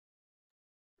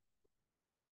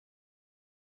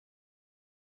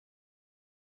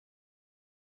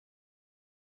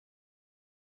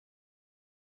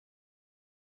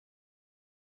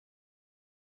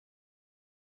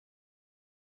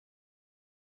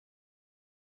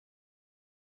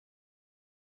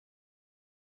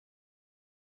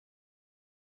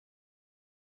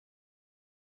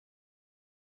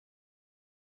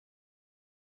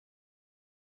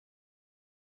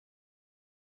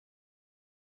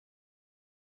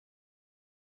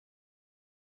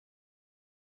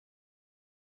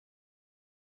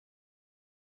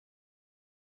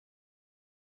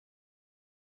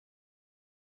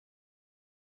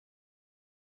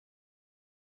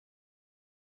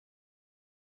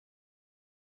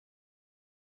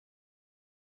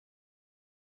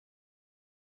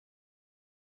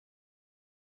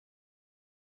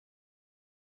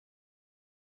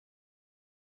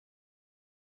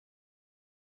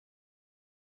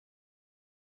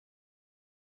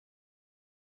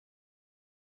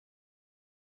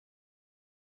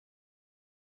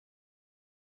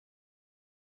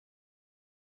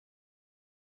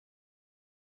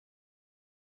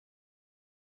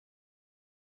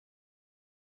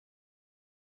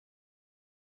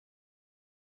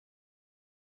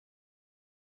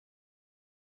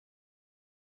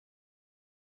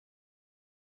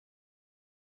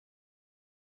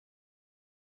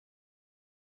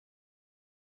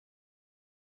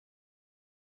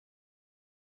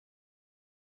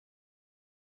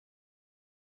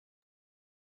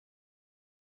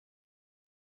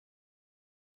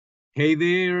Hey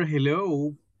there,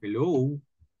 hello, hello.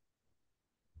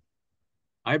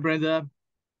 Hi, Brenda.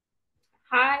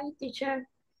 Hi, teacher.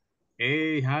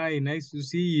 Hey, hi, nice to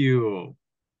see you.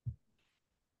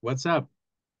 What's up?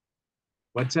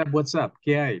 What's up? What's up?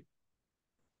 ¿Qué hay?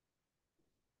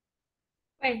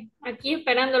 Bueno, aquí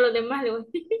esperando a los demás.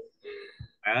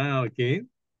 Ah, okay.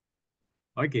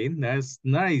 Okay, that's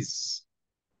nice.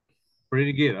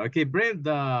 Pretty good. Okay,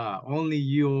 Brenda, only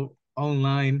you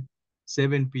online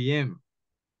 7 p.m.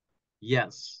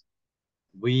 Yes,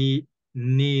 we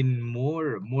need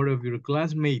more of your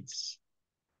classmates.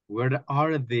 Where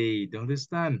are they? Don't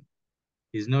understand.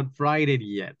 It's not Friday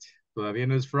yet. Todavía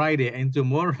no es Friday. And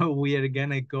tomorrow we are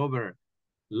gonna cover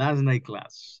last night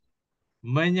class.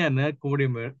 Mañana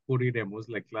cubriremos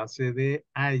la clase de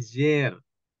ayer.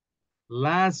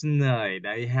 Last night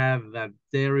I had that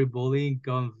terrible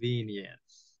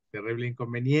inconvenience. Terrible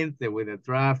inconveniente with the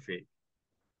traffic.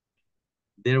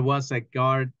 There was a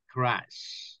car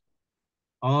crash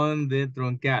on the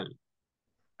troncal.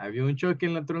 Había un choque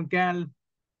en la troncal.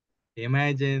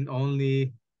 Imagine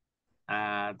only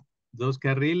dos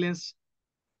carriles.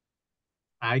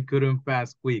 I couldn't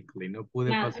pass quickly. No pude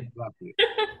Nada, pasar rápido.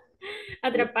 Yeah,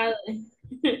 atrapado.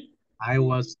 I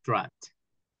was trapped.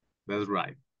 That's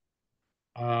right.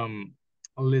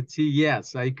 Let's see.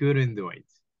 Yes, I couldn't do it.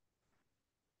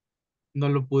 No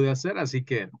lo pude hacer, así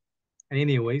que,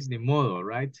 anyways, ni modo,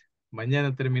 right?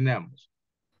 Mañana terminamos.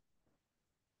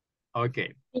 Ok.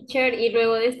 Teacher, y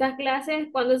luego de estas clases,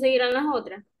 ¿cuándo seguirán las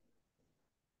otras?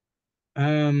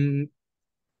 Um,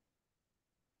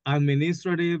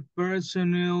 administrative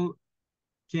personnel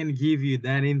can give you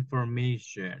that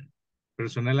information.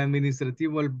 Personal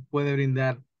administrativo puede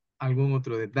brindar algún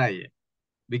otro detalle.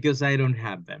 Because I don't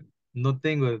have them. No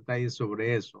tengo detalles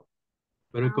sobre eso.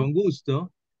 Pero Ah, con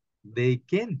gusto, they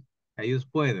can. Ellos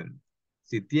pueden.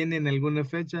 Si tienen alguna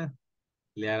fecha,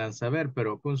 le harán saber,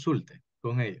 pero consulte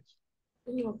con ellos.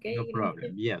 ok, No gracias.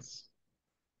 problem. Yes.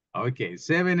 Okay,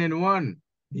 7 and 1.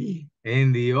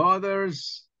 And the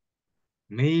others,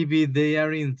 maybe they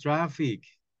are in traffic.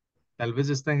 Tal vez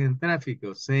están en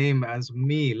tráfico. Same as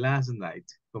me last night.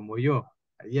 Como yo,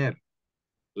 ayer,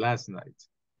 last night.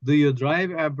 Do you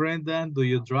drive, Brenda? Do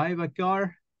you drive a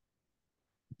car?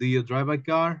 Do you drive a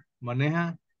car?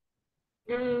 ¿Maneja?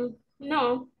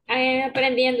 No,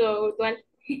 aprendiendo virtual.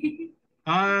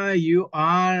 Ah, you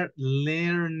are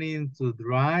learning to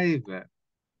drive.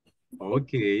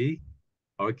 Okay.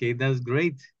 Okay, that's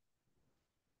great.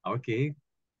 Okay.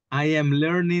 I am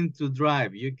learning to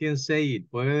drive. You can say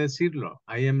it. Puede decirlo.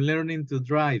 I am learning to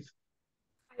drive.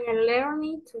 I am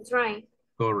learning to drive.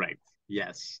 Correct.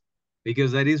 Yes.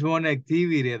 Because that is one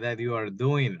activity that you are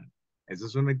doing. Esa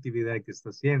es una actividad que está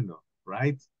haciendo,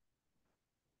 right?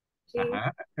 Sí.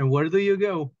 Ajá. And where do you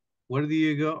go? Where do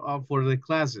you go for the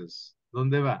classes?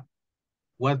 ¿Dónde va?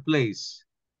 What place?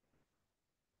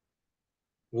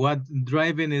 What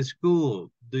driving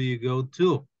school do you go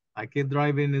to? ¿A qué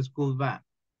driving school va?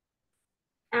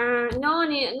 No,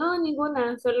 no,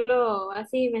 ninguna, solo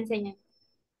así me enseñan.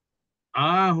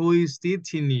 Ah, who is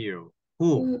teaching you?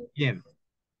 Who? Mm, ¿Quién?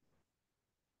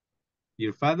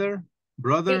 Your father?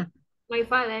 Brother? sí, my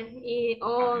father. Y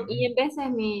en veces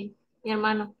mi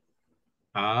hermano.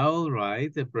 All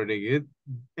right, pretty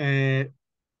good.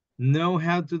 Know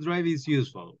how to drive is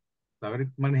useful. Saber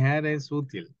manejar es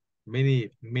útil. Many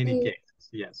Sí. cases,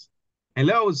 yes.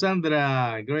 Hello,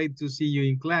 Sandra. Great to see you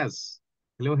in class.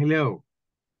 Hello, hello.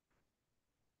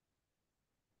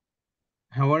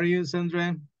 How are you,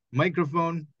 Sandra?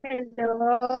 Microphone.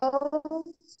 Hello.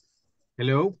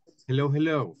 Hello, hello,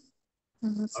 hello.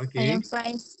 I Okay, am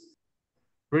fine.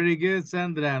 pretty good,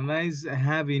 Sandra. Nice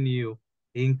having you.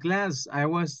 In class, I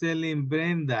was telling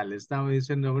Brenda, le estaba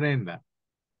diciendo a Brenda,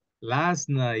 last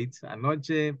night,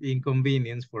 anoche,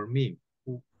 inconvenience for me.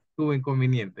 Tuve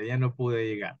inconveniente, ya no pude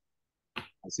llegar.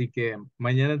 Así que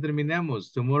mañana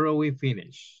terminamos. Tomorrow we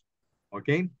finish. ¿Ok?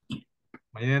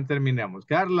 Mañana terminamos.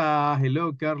 Carla,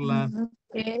 hello, Carla.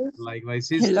 Okay. Like my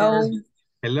sister. Hello.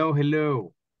 Hello,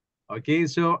 hello. Okay,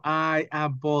 so I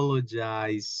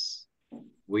apologize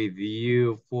with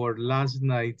you for last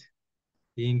night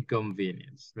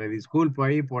inconvenience. Me disculpo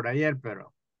ahí por ayer,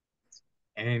 pero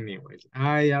anyways,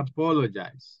 I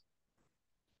apologize.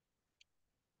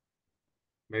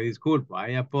 Me disculpo,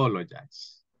 I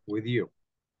apologize with you.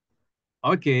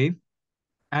 Okay,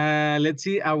 let's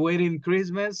see, awaiting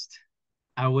Christmas.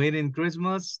 Awaiting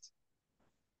Christmas.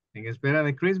 En espera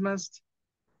de Christmas.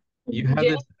 You had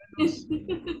Yo- the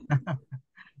estrenos.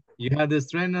 You had the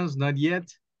estrenos, not yet.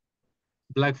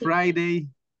 Black Friday.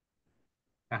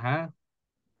 Uh-huh.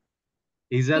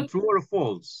 Is that true or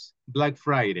false? Black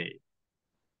Friday.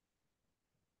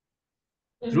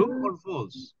 True Mhm. or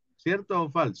false? ¿Cierto o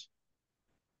falso?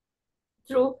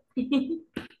 True.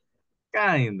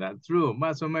 Kinda true,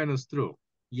 más o menos true.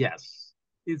 Yes,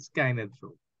 it's kinda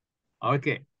true.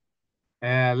 Okay,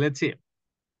 let's see.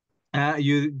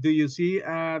 Do you see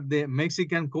the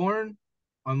Mexican corn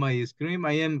on my screen?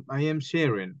 I am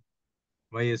sharing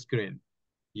my screen.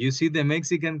 You see the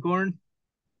Mexican corn?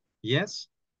 Yes,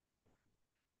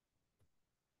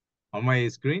 on my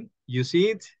screen. You see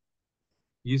it?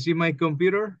 You see my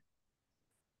computer?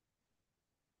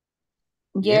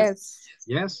 Yes, Yes.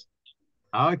 yes.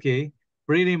 Okay,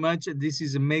 pretty much this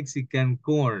is a Mexican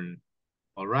corn.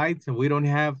 All right, we don't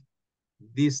have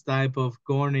this type of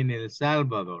corn in El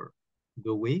Salvador,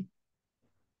 do we?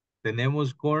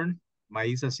 ¿Tenemos corn,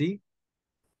 maíz así?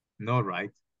 No,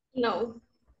 right? No.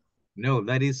 No,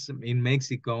 that is in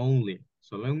Mexico only.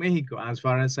 Solo en México, as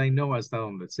far as I know, hasta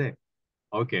donde sé.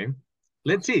 Okay,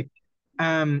 let's see.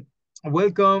 Um,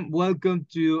 welcome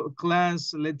to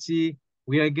class. Let's see.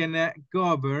 We are gonna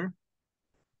cover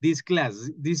this class.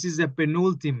 This is the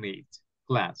penultimate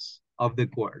class of the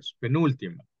course.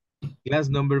 Penultimate. Class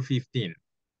number 15.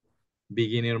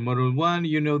 Beginner Model 1,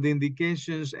 you know the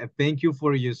indications. Thank you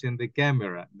for using the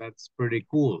camera. That's pretty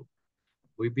cool.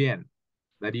 Muy bien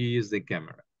that you use the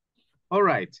camera. All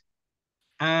right.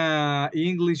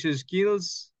 English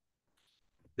skills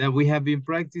that we have been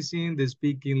practicing, the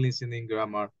speaking, listening,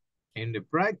 grammar, and the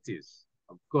practice,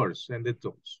 of course, and the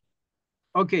tools.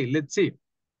 Okay, let's see.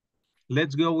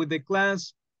 Let's go with the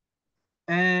class.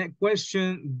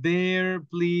 Question there,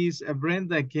 please.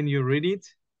 Brenda, can you read it?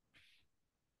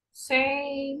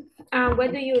 Say,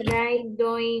 what do you like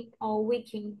doing on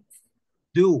weekends?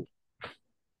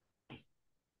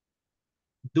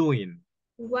 Doing.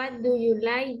 What do you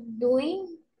like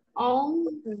doing on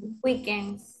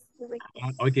weekends?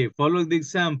 Okay, follow the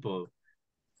example.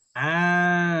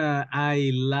 I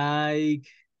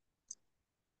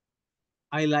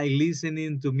like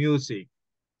listening to music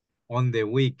on the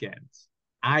weekends.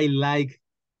 I like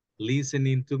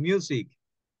listening to music.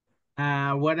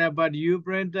 What about you,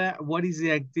 Brenda? What is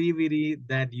the activity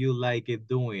that you like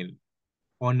doing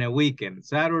on a weekend,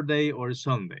 Saturday or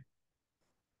Sunday?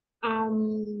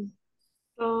 Um,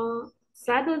 so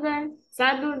Saturday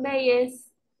es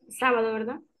sábado,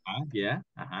 ¿verdad? Yeah.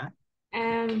 Uh-huh.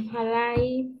 I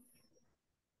like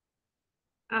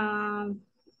um,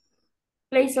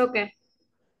 play soccer.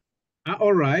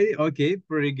 All right. Okay.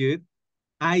 Pretty good.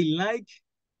 I like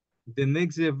the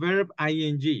next verb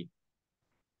ing.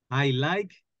 I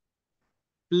like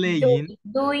playing.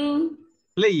 Doing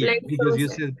play Playing because you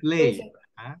soccer. said Play play.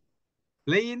 soccer.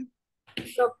 Playing.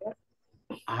 Soccer.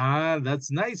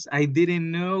 That's nice. I didn't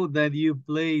know that you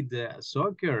played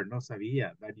soccer. No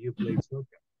sabía that you played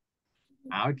soccer.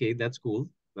 Okay, that's cool.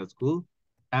 That's cool.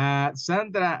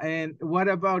 Sandra, and what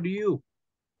about you?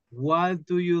 What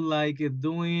do you like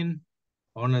doing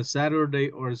on a Saturday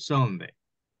or Sunday?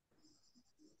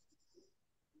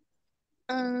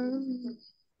 Um,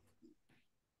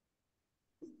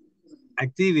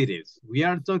 Activities. We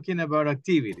are talking about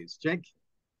activities. Check.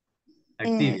 eh,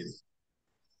 Activities.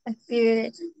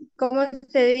 actividad. ¿Cómo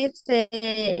se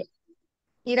dice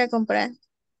ir a comprar?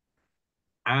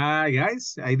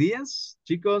 Guys, ideas?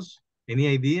 Chicos, any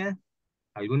idea?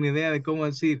 ¿Alguna idea de cómo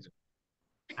decir?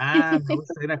 Me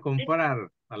gusta ir a comprar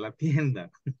a la tienda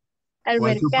Al o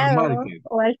al mercado supermarket.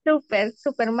 o al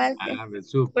supermarket. The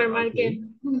super, Supermarket.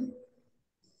 okay.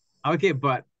 Okay,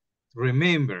 but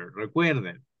remember,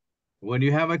 recuerden, when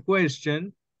you have a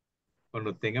question,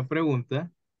 cuando tenga pregunta,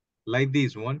 like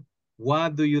this one,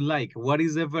 what do you like? What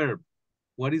is the verb?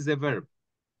 What is the verb?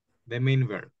 The main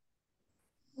verb.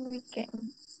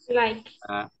 Weekend. Like.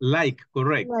 Like,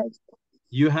 correct. Like.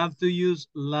 You have to use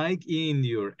like in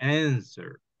your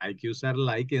answer. Hay que usar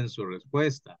like en su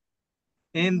respuesta.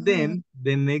 And then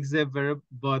the next verb,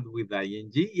 but with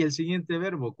ing. Y el siguiente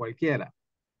verbo, cualquiera,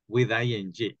 with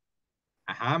ing.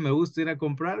 Ajá, me gusta ir a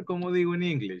comprar, como digo en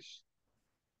English.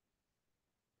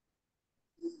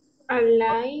 I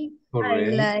like. I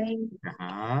Correct. like.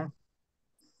 Ajá.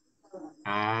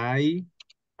 I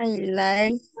I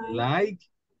like. like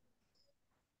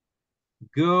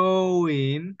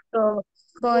going. Going.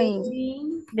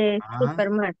 Going. The Ah,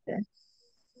 supermarket.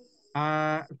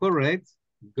 correct.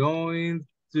 Going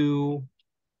to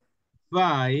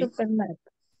buy Supermarket.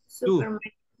 to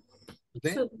Supermarket. the,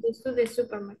 To the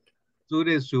supermarket. to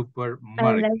the I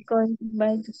supermarket. like going to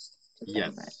buy the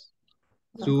supermarket. Yes.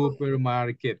 No,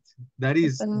 Supermarket. That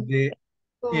is the supermarket.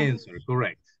 Going. answer.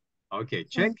 Correct. Okay,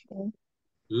 check. Okay.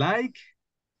 Like,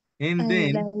 and I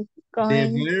then like the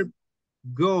going. verb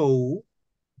go,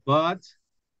 but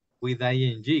with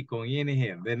ing, con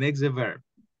ing. The next verb.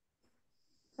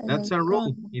 That's a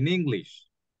rule in English.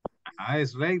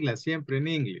 Es regla siempre en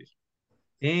English.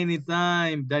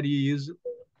 Anytime that you use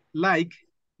like,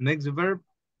 next verb,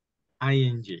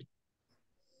 ing.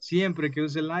 Siempre que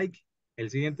use like, el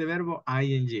siguiente verbo,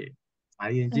 ing.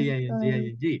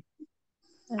 Ing.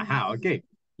 Okay.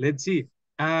 Let's see.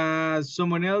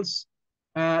 Someone else.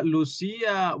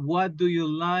 Lucia, what do you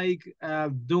like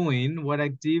doing? What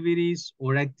activities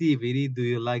or activity do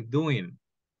you like doing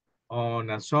on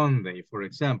a Sunday, for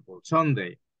example?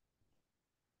 Sunday.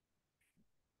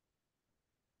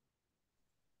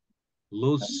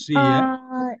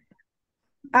 Lucia.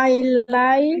 I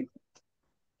like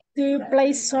to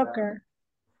play soccer.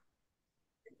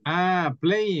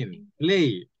 Play.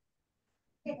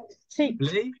 Sí.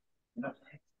 Play.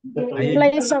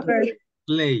 Play soccer.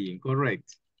 Playing,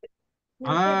 correct.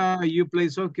 You play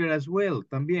soccer as well,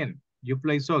 también. You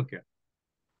play soccer.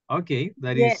 Okay,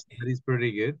 that is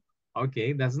pretty good.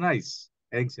 Okay, that's nice.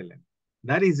 Excellent.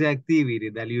 That is the activity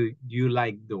that you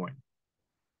like doing.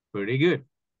 Pretty good.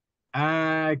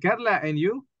 Carla, and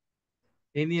you?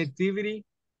 Any activity?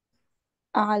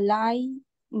 I like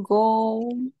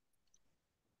go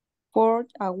for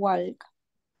a walk.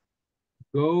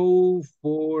 Go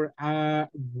for a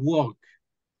walk.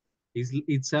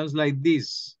 It sounds like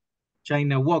this.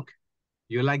 China walk.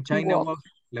 You like China walk?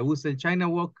 ¿Le gusta el China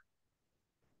walk?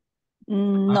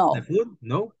 No. The food?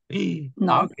 No?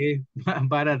 No. Okay,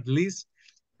 but at least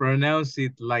pronounce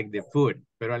it like the food.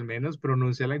 Pero al menos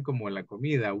pronúnciala como la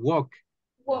comida. Walk.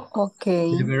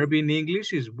 Okay. The verb in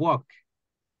English is walk.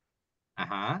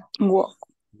 Walk.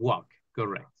 Walk,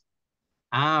 correct.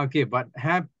 Okay, but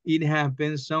it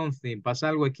happens something. Pasa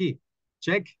algo aquí.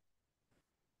 Check.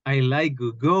 I like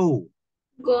to go.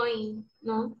 Going,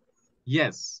 no?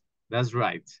 Yes, that's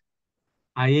right.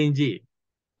 ING.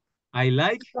 I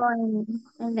like Going.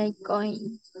 I like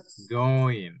going.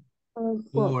 going For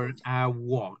for a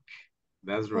walk.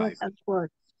 That's right. a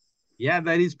walk. Yeah,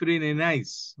 that is pretty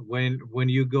nice when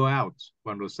you go out,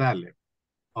 cuando sale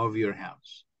of your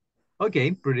house.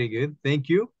 Okay, pretty good. Thank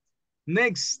you.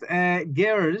 Next,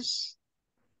 girls,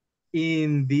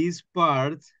 in this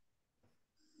part,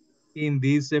 in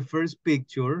this first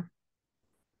picture,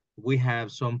 we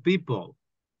have some people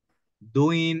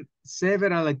doing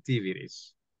several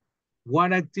activities.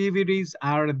 What activities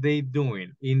are they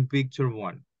doing in picture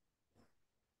one?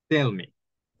 Tell me,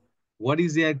 what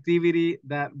is the activity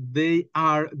that they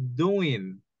are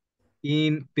doing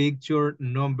in picture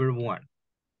number one?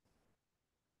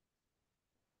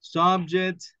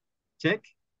 Subject, check.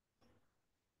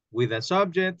 With a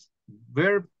subject,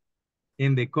 verb,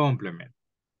 and the complement.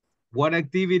 What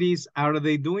activities are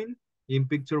they doing in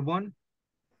picture one?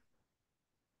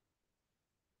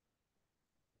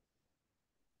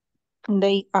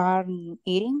 They are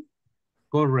eating.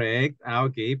 Correct.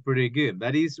 Okay, pretty good.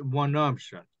 That is one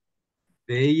option.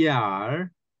 They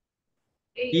are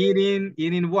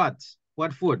eating what?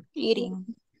 What food?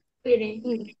 Eating.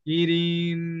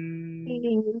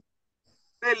 Eating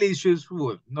delicious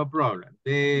food. No problem.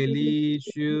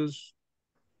 Delicious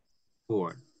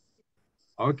food.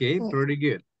 Okay, pretty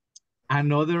good.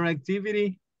 Another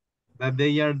activity that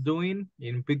they are doing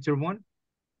in picture one?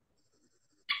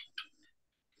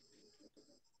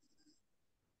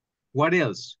 What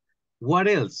else? What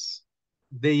else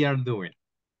they are doing?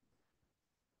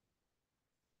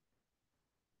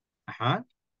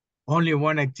 Only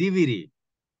one activity.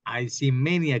 I see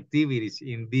many activities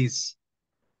in this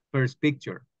first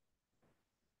picture.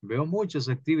 Veo muchas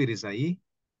activities ahí.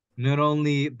 Not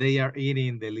only they are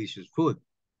eating delicious food.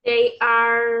 They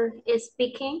are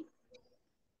speaking.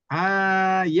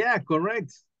 Yeah,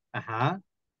 correct.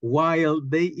 While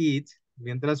they eat,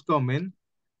 mientras comen,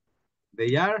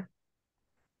 they are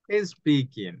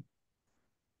speaking.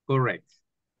 Correct.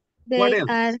 What They else?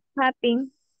 are happy.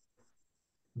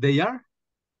 They are?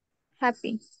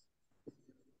 Happy.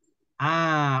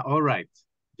 All right.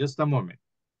 Just a moment.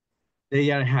 They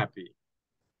are happy.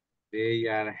 They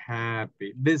are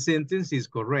happy. The sentence is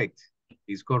correct.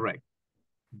 Is correct.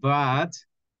 But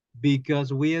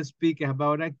because we speak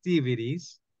about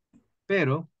activities,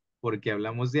 pero porque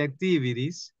hablamos de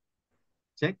activities,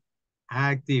 check,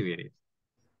 activities.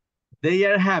 They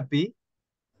are happy.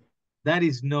 That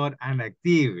is not an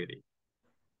activity.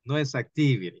 No es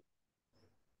activity.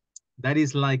 That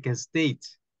is like a state.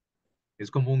 Es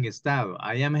como un estado.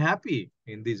 I am happy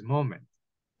in this moment.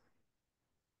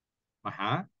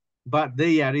 But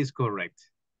they are is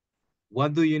correct.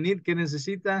 What do you need? ¿Qué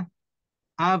necesita?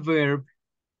 A verb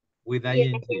with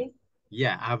ing.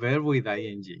 Yeah, a verb with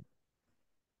ing.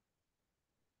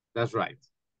 That's right.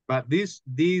 But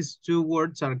these two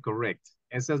words are correct.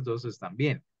 Esas dos están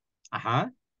bien.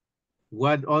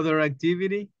 What other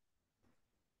activity?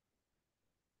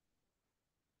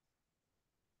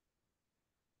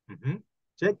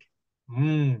 Check.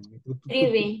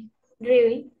 Driving.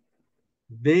 Driving.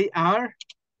 They are.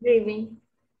 Driving.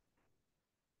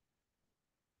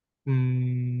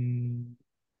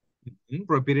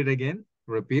 Repeat it again.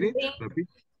 Repeat it. Drink. Repeat.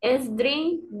 Es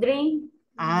drink. Drink.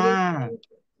 Ah,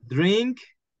 drink.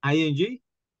 ing.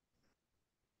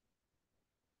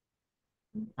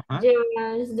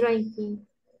 Yes, drinking.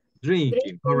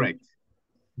 Drinking. Correct.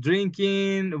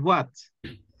 Drinking what?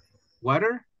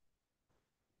 Water?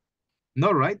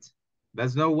 No, right?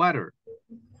 That's no water.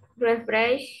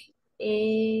 Refresh.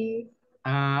 I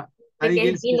 ¿De qué es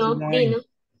guess it's vino? wine. Vino.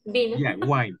 Vino. Yeah,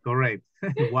 wine, correct.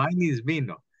 Wine is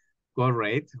vino.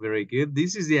 Correct, very good.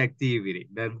 This is the activity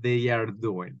that they are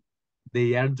doing.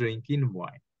 They are drinking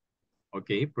wine.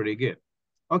 Okay, pretty good.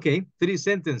 Okay, 3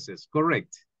 sentences,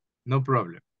 correct. No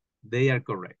problem. They are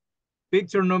correct.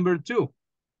 Picture number 2.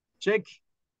 Check.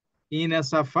 In a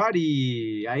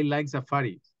safari. I like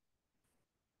safaris.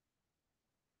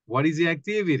 What is the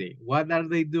activity? What are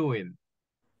they doing?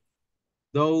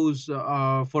 Those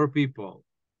 4 people.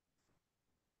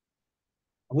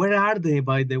 Where are they,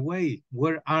 by the way?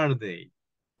 Where are they?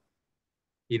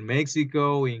 In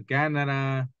Mexico, in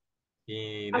Canada,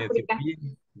 in África.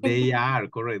 Ethiopia? They are,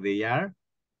 correct. They are.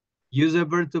 Use the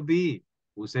verb to be.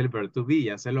 Use el verb to be,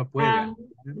 ya se lo puede.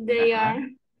 They are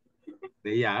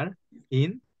They are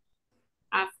in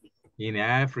Africa. in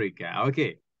Africa.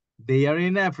 Okay. They are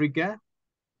in Africa.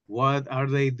 What are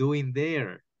they doing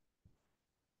there?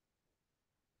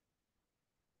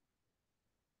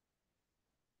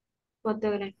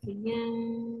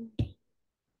 Fotografía.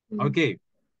 Okay.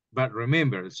 But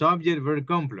remember, subject, verb,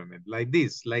 complement, like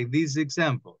these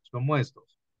examples, como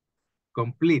estos.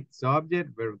 Complete,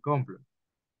 subject, verb, complement.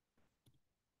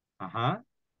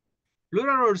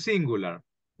 Plural or singular?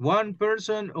 One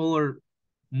person or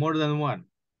more than one?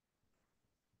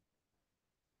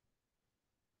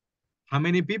 How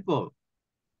many people?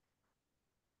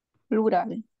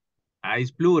 Plural.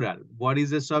 It's plural. What is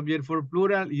the subject for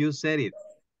plural? You said it.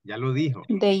 Ya lo dijo.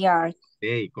 They are.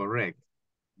 They, correct.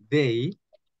 They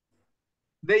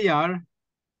are.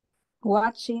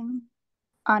 Watching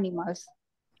animals.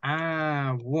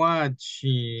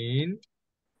 Watching.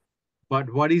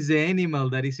 But what is the animal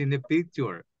that is in the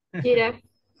picture? Giraffe.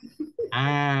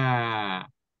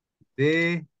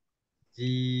 The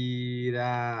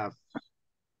giraffe.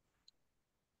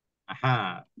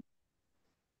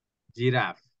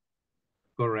 Giraffe.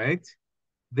 Correct.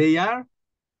 They are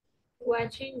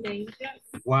Watching the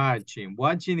giraffe. watching.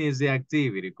 Watching is the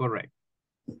activity, correct.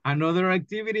 Another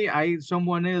activity,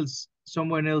 someone else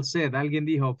said, alguien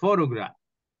dijo photograph.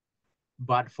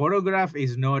 But photograph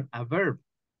is not a verb.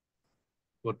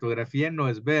 Fotografía no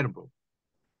es verbo.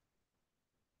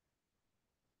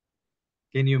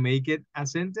 Can you make it a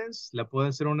sentence? ¿La puedo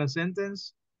hacer una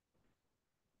sentence?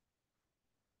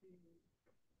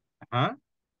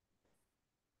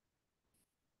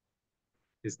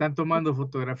 Están tomando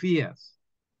fotografías.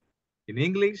 In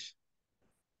English?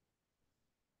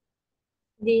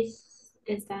 This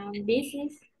is a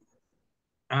business.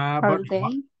 Are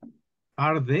they?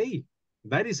 Are they?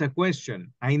 That is a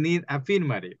question. I need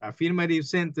affirmative. Affirmative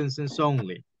sentences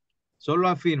only. Solo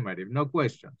affirmative, no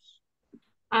questions.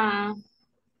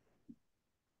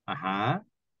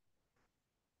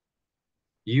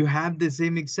 You have the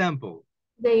same example.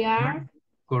 They are.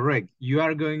 Correct. You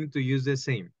are going to use the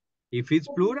same. If it's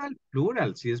plural,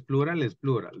 plural. Si es plural, es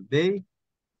plural. They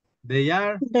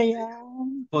are. They are.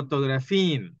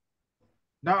 Photographying.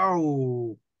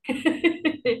 No.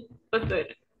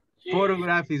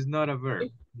 Photograph is not a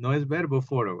verb. No es verbo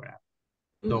photograph.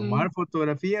 Tomar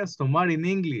fotografías, tomar in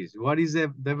English. What is the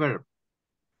verb?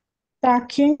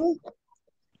 Taking.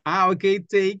 Okay,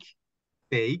 take.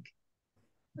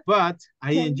 But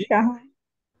ing.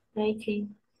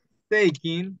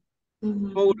 Taking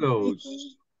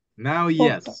photos. Now,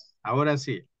 yes. Ahora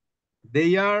sí.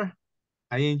 They are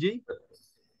ing.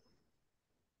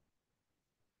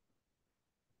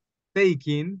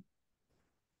 Taking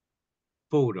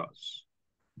photos.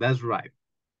 That's right.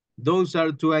 Those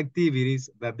are 2 activities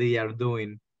that they are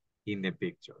doing in the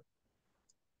picture.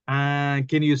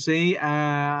 Can you say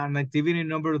an activity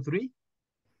number 3?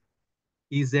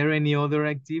 Is there any other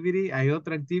activity? ¿Hay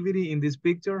otra activity in this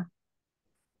picture?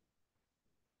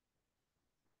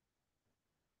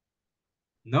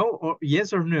 No, or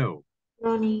yes or no?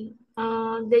 Running.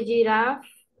 The giraffe.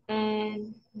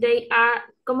 And they are.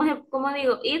 ¿Cómo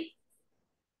digo?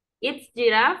 It's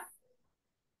giraffe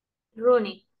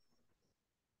running.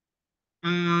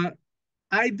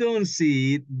 I don't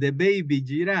see it. The baby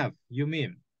giraffe, you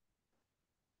mean?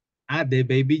 Ah, the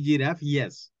baby giraffe,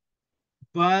 yes.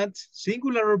 But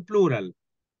singular or plural?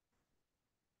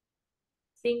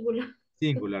 Singular.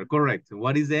 Singular, correct.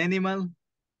 What is the animal?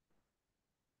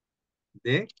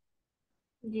 The,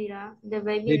 Giraffe. The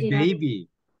baby the giraffe. baby.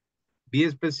 Be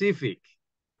specific.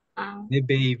 Ah, The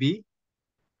baby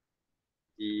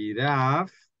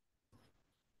giraffe.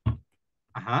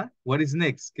 Ajá. What is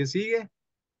next? ¿Qué sigue?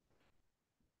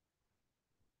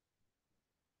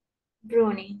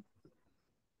 running.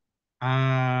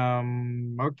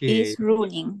 Okay. Is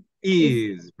running.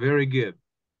 Is Is very good.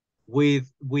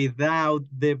 Without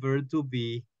the verb to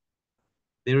be,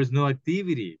 there is no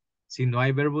activity. Si no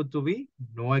hay verbo to be,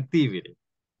 no activity.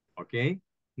 Okay.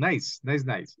 Nice, nice,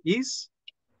 nice. Is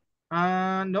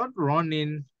not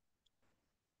running,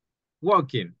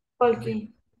 walking.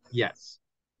 walking. Yes.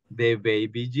 The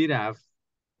baby giraffe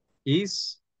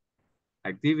is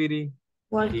activity,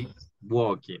 Walking. is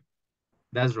walking.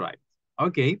 That's right.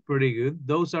 Okay, pretty good.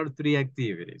 Those are 3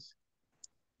 activities.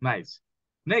 Nice.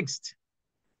 Next,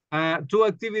 2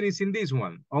 activities in this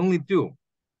one, only 2.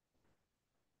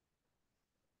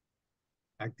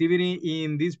 Activity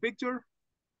in this picture.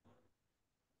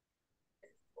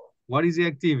 What is the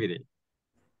activity?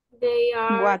 They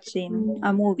are Watching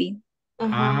a movie.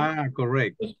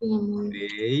 Correct. watching a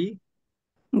movie.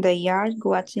 They are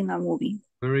watching a movie.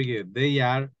 Very good. They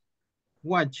are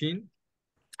watching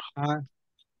a,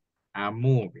 a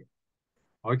movie.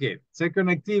 Okay, second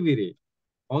activity,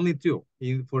 only 2.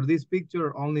 For this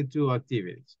picture, only 2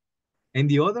 activities. And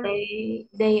the other?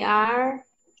 They are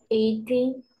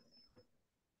eating.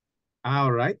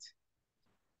 All right.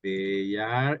 They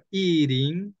are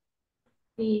eating.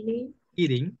 Eating.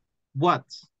 Eating what?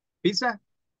 Pizza?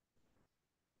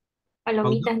 Hot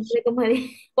Palomitas, no dogs? sé cómo se dice.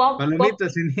 Pop, pop,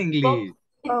 Palomitas in pop. English.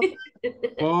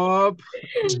 Oh, Pop.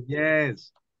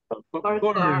 Yes. Popcorn.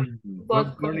 Popcorn. Popcorn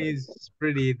Popcorn. is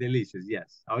pretty delicious.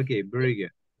 Yes. Okay, very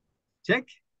good. Check.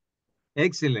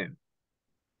 Excellent.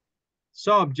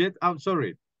 Subject. I'm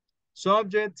sorry.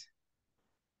 Subject.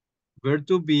 Verb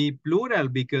to be plural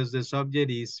because the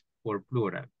subject is for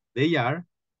plural. They are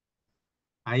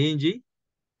ing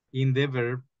in the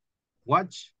verb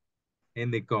watch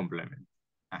and the complement.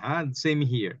 Same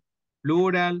here.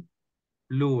 Plural,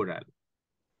 plural.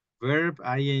 Verb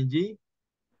ing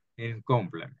and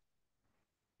complement.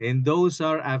 And those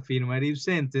are affirmative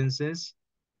sentences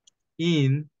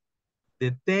in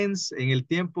the tense, en el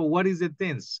tiempo. What is the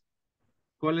tense?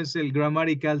 ¿Cuál es el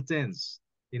grammatical tense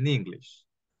in English?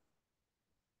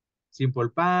 Simple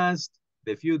past,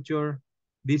 the future.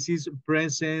 This is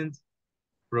present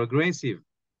progressive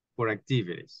for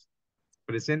activities.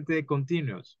 Presente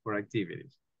continuous for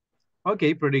activities.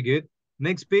 Okay, pretty good.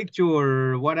 Next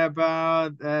picture. What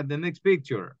about the next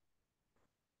picture?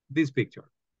 This picture.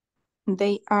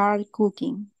 they are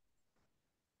cooking.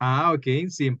 Okay,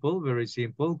 simple, very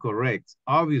simple, correct.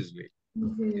 Obviously,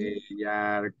 Mhm. they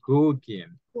are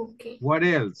cooking. Okay. What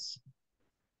else?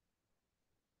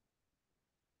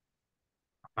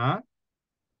 Huh?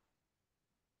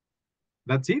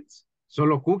 That's it?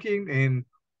 Solo cooking and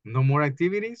no more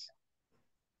activities?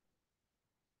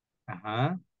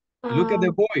 Look at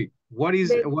the boy. What is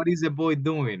the boy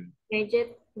doing?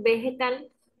 Vegetal.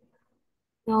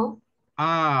 No.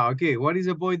 Okay. What is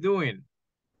the boy doing?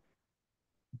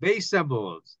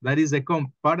 Vegetables. That is the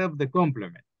part of the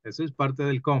complement. Eso es parte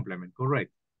del complement,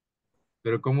 correct.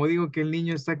 Pero como digo que el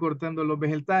niño está cortando los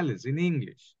vegetales in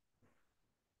English?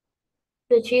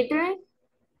 The children.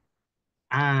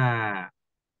 Ah,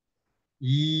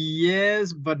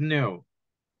 yes, but no. No.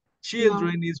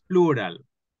 Children is plural.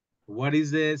 What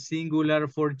is the singular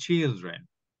for children?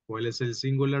 ¿Cuál es el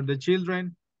singular de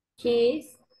children?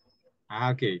 Kids.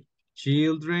 Okay.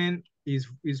 Children is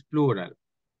plural.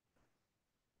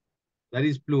 That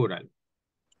is plural.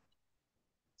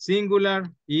 Singular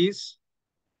is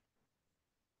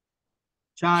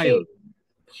child.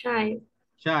 Child.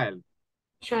 Child.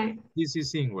 Child. This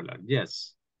is singular,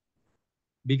 yes.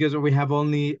 Because we have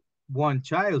only one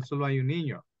child, solo hay un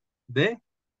niño.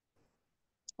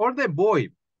 Or the boy.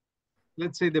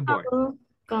 Let's say the boy. Oh,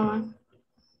 God.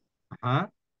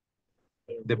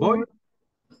 The boy.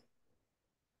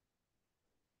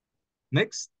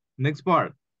 Next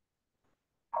part.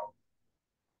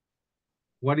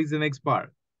 What is the next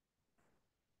part?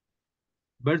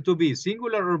 Verb to be,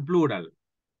 singular or plural?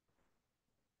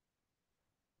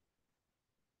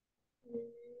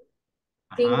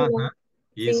 Singular.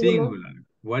 Is Singular. singular.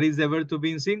 What is the verb to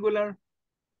be in singular?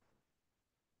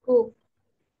 Cook.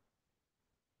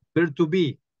 Verb to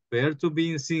be. Verb to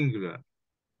be in singular.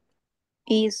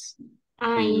 Is.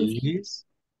 Is.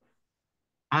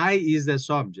 I is the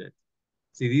subject.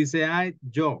 Si dice I,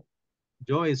 yo.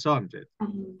 Yo is subject.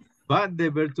 But the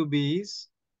verb to be is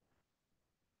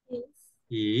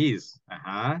is.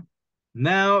 Ajá.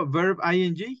 Now, verb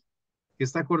ing, que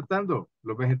está cortando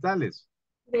los vegetales.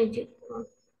 Vegetable.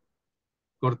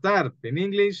 Cortar, en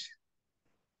English.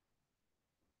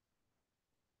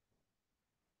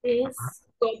 Es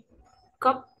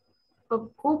cup,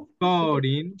 cup,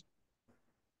 Cutting,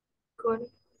 cup,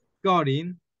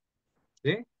 cutting,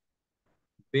 ¿sí?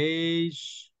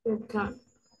 Beige,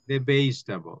 the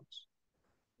vegetables.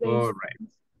 Correct.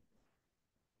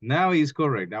 Now is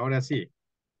correct. Ahora sí,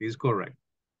 is correct.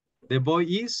 The boy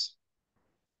is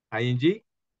ing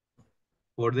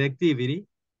for the activity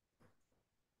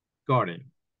cutting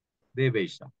the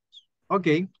vegetables.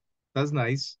 Okay, that's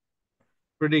nice.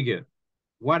 Pretty good.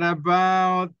 What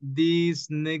about this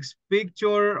next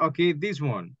picture? Okay, this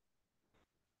one.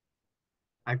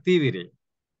 Activity.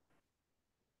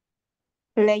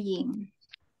 Playing.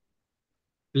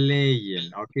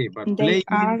 Playing. Okay, but They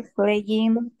are playing.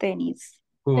 playing tennis.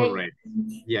 Correct.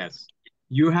 Yes.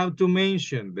 You have to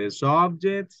mention the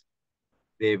subject,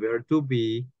 the verb to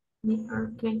be,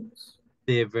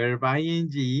 the verb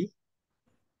ing,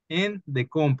 and the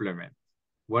complement.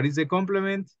 What is the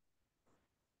complement?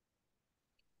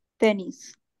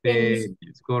 Tennis. Tennis.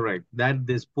 Correct. That's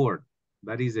the sport.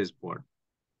 That is the sport.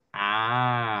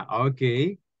 Ah,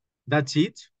 okay. That's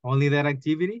it? Only that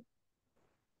activity?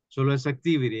 Solo es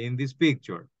activity in this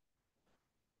picture.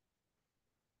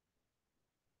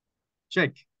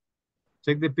 Check.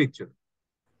 Check the picture.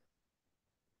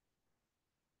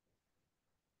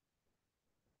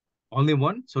 Only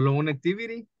one? Solo one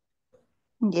activity?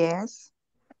 Yes.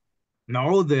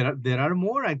 No, there are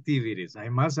more activities. Hay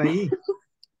más ahí.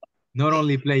 Not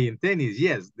only playing tennis.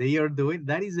 Yes, they are doing.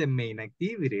 That is the main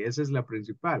activity. Esa es la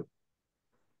principal.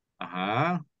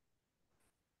 Ajá.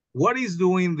 What is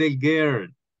doing the girl?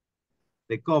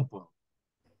 The couple.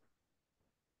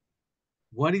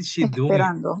 What is she doing?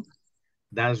 Esperando.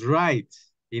 That's right.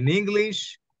 In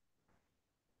English,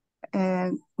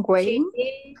 Waiting.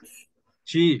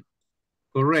 she.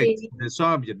 Correct. The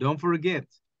subject. Don't forget.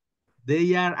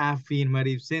 They are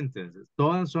affirmative sentences.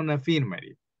 Todas son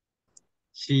affirmative.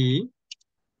 She.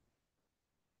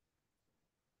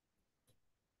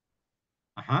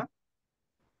 Ajá.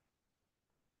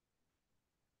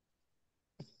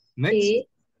 Next.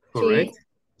 Correct.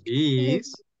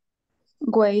 Is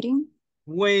Waiting.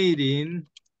 waiting.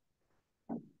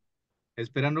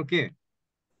 ¿Esperando qué?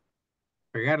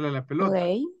 Pegarle a la pelota.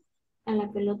 Play. A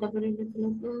la pelota, pero la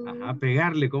pelota. Ajá,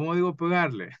 pegarle. ¿Cómo digo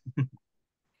pegarle?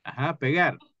 Ajá,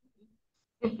 pegar.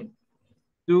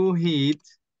 To hit.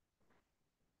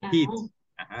 Hit.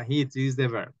 Ajá, hit is the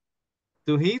verb.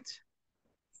 To hit.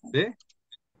 The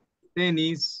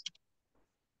tennis.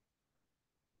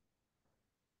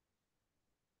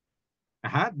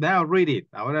 Ajá, now read it.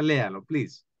 Ahora léalo,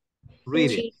 please.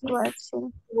 Read it.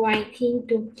 Waiting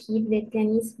to hit the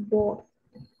tennis ball.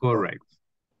 Correct.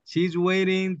 She's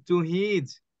waiting to hit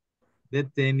the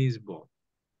tennis ball.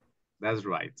 That's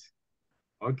right.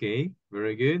 Okay,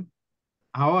 very good.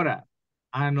 Ahora,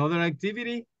 another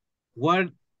activity. What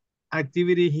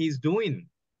activity he's doing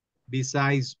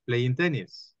besides playing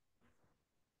tennis?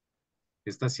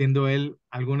 ¿Está haciendo él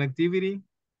alguna activity?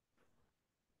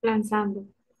 Lanzando.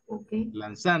 Okay.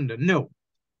 Lanzando. No.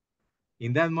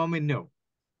 In that moment, no.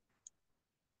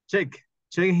 Check.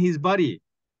 Check his body.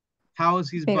 How's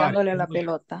his body? Pegándole a la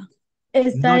pelota.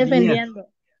 Está Not yet. defendiendo.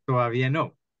 Todavía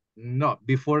no. No,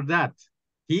 before that.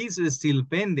 He's still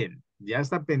pending. Ya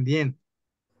está pendiente.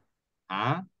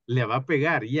 Ah, le va a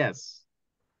pegar, yes.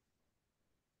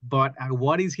 But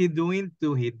what is he doing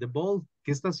to hit the ball?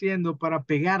 ¿Qué está haciendo para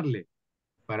pegarle?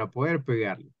 Para poder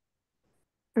pegarle.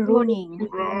 Running.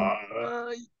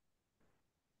 Ay.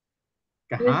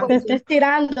 Ajá. Se está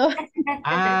estirando.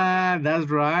 Ah, that's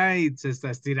right. Se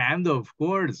está estirando, of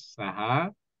course.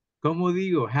 Ajá. ¿Cómo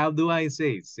digo? How do I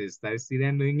say? Se está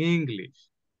estirando en English.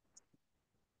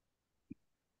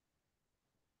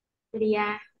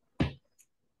 Sería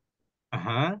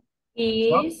Ajá.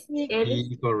 is,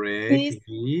 Correct.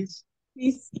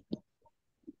 Is.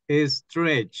 Is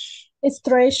stretch.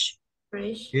 Stretch.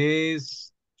 fresh.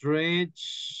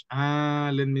 Stretch.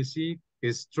 Let me see.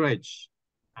 Stretch.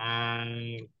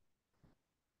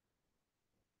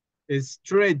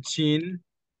 Stretching.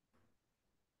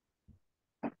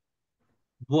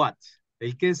 What?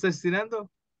 ¿El qué está estirando?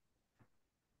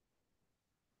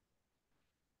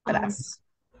 Atrás.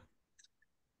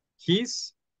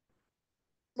 His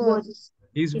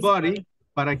Body. body.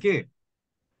 ¿Para qué?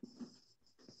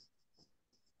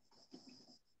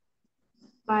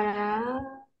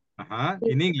 Para Ajá.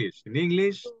 In English. In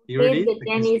English. Here hit it the is.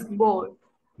 tennis ball.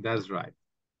 That's right.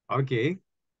 Okay.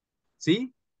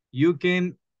 See, you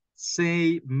can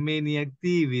say many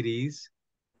activities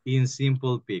in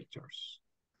simple pictures.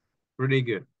 Pretty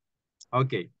good.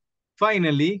 Okay.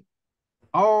 Finally,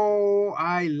 oh,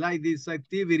 I like this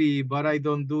activity, but I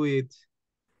don't do it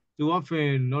too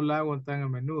often. No la hago tan a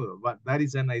menudo, but that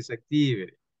is a nice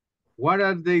activity. What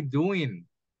are they doing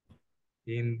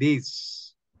in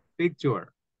this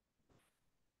picture?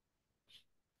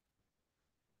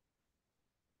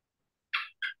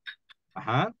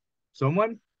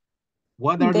 Someone?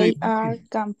 What are they They are doing?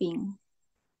 camping.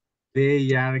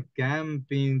 They are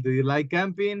camping. Do you like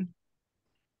camping?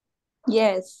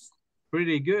 Yes.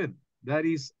 Pretty good. That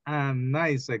is a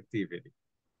nice activity.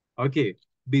 Okay.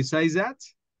 Besides that,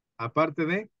 aparte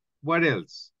de, what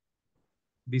else?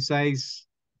 Besides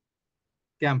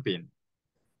camping.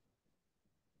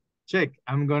 Check.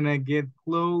 I'm gonna get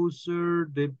closer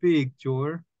the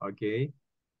picture. Okay.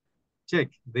 Check.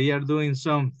 They are doing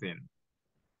something.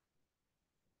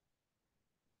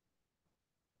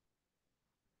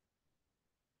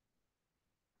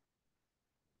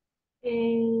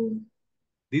 Eh,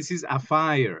 This is a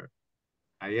fire.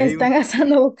 Ahí hay un... Están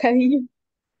asando bocadillo.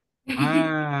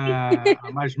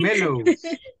 Marshmallows.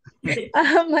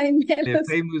 Ah, my The melos.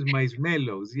 famous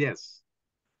marshmallows, yes.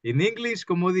 In English,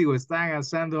 como digo, están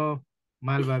asando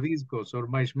malvaviscos or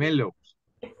marshmallows.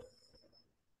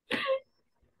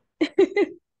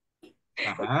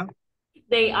 Ajá,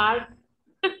 they are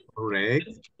correct.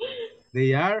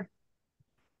 They are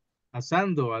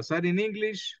asando. Asar in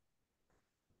English.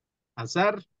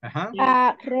 Asar, ajá.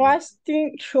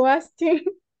 Roasting,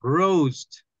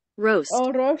 Roast, roast,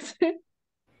 o roast.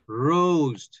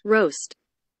 roast. roast,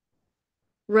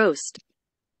 roast,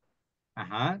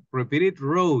 Ajá, repeat it,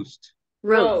 roast,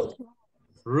 roast,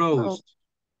 rose, roast,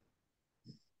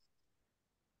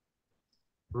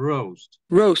 roast.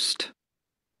 roast,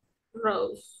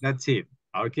 rose, That's it.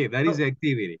 Okay, that is the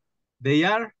activity. They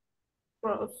are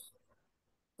rose,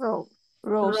 Ro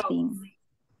rose, roasting.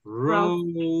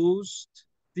 roasting,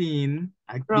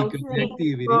 because the roasting,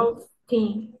 activity,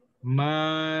 roasting,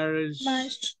 marsh,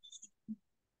 Marsh.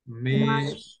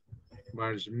 marsh,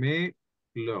 marshmallows.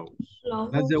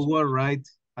 That's low, the word, right?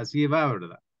 Así va,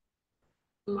 ¿verdad?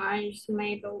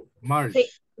 marshmallow. Sí, Marsh,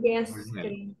 yes, marshmallow.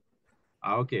 sí.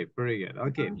 Okay, very good.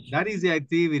 Okay, that Marshmallow. is the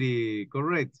activity,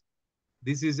 correct.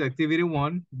 This is activity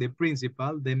one, the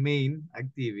principal, the main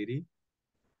activity.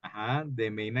 The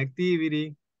main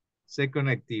activity. Second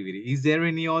activity. Is there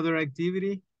any other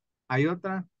activity? ¿Hay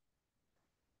otra?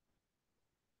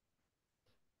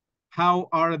 How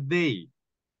are they?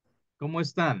 ¿Cómo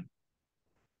están?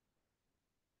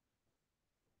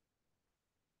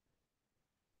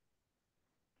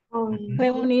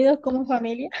 Reunidos como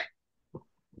familia.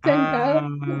 Sentados.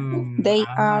 They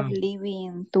are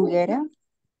living together.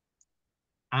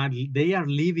 They are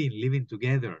living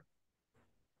together.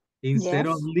 Instead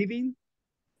Yes.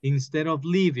 of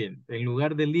living, en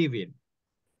lugar de living.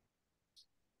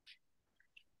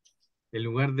 En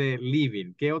lugar de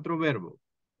living, ¿qué otro verbo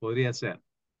podría ser?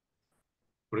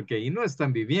 Porque ahí no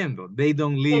están viviendo. They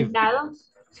don't live.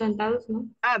 Sentados, sentados, ¿no?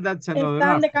 That's another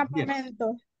Están de option. Yes.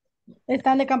 campamento.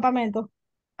 Están de campamento.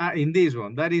 In this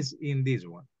one. That is in this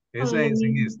one. Esa es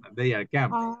en esta. They are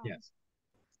camping. Yes.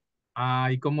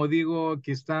 Y como digo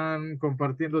que están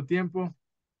compartiendo tiempo.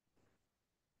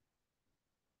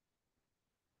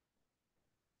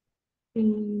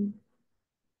 Mm,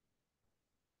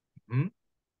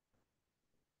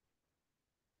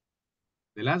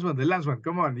 The last one.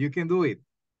 Come on, you can do it.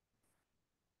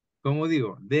 Como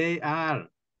digo, they are.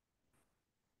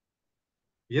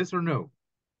 Yes or no?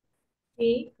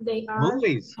 sí, they are.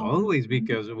 Always,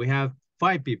 because we have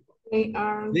 5 people. They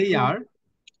are. They are.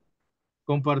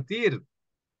 Compartir.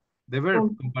 The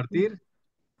verb compartir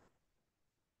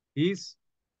is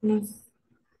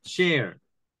share.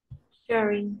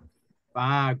 Sharing.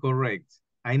 Correct.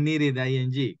 I needed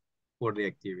ing for the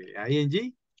activity.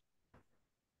 Ing.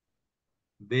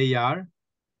 They are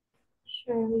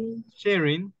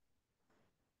sharing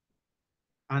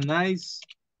a nice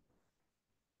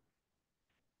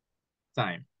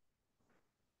time.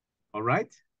 All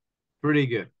right? Pretty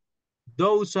good.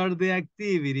 Those are the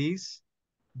activities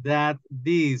that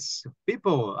these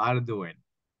people are doing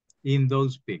in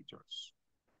those pictures.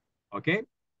 Okay?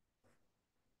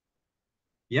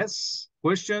 Yes?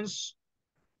 Questions?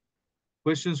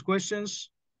 Questions?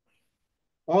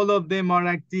 All of them are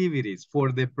activities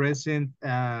for the present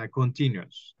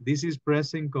continuous. This is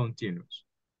present continuous.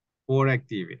 4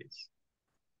 activities.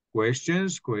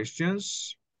 Questions?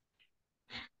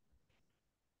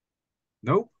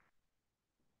 No?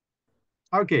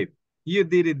 Okay, you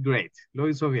did it great. Lo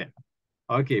hizo bien.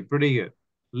 Okay, pretty good.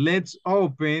 let's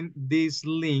open this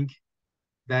link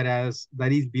that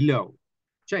is below.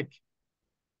 Check.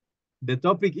 The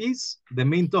topic is, the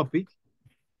main topic.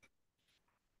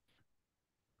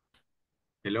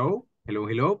 Hello, hello,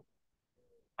 hello.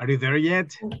 Are you there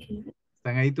yet? Okay.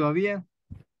 ¿Están ahí todavía?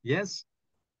 Yes?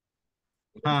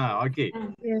 Okay.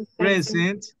 Yes.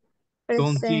 Present,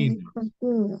 Present continue.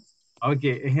 continuous.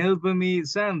 Okay, help me,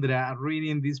 Sandra,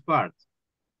 reading this part.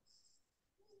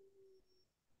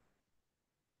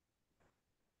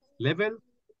 Level?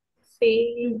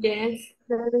 Sí, yes.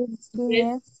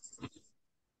 Yes.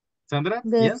 Sandra?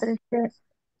 The Yes? present.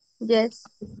 Yes.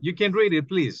 You can read it,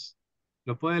 please.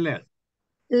 Lo puede leer.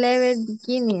 Level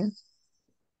beginning.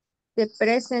 The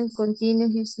present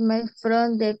continuous is made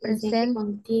from the Presente present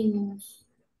continuous.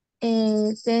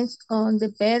 tense on the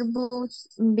verbs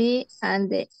be and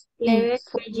the Level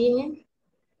beginning.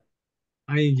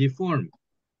 ING form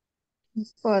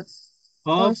for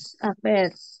of a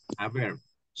verb. a verb.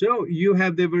 So you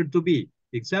have the verb to be.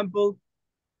 Example,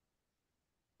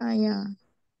 I am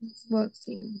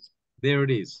working. there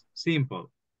it is.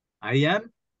 Simple. I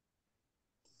am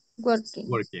Working.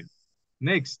 working.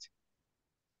 Next.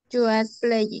 You are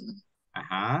playing.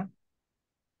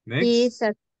 Next. He is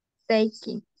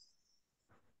taking.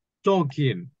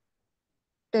 Talking.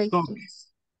 Taking.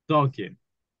 Talking.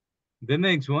 The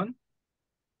next one.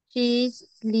 She is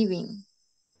leaving.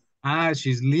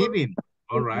 She's leaving.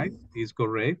 All right. Is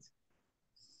correct.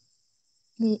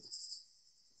 He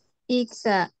is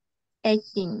eating.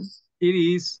 It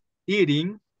is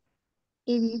eating.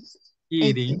 It is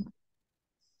Eating. eating.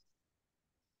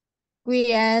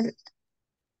 We are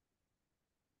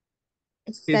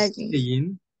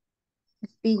studying.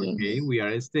 Staying. Okay, we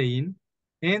are staying.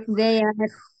 And They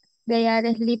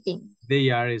are sleeping. they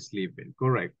are sleeping.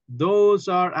 Correct. Those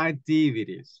are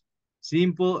activities.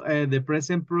 Simple, the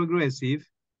present progressive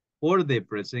or the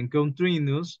present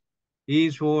continuous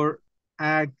is for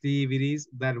activities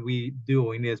that we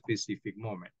do in a specific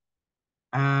moment.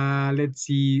 Let's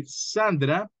see,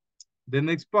 Sandra, the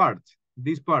next part.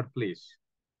 This part, please.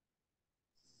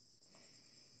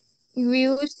 We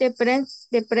use the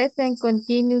present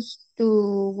continuous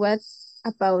to what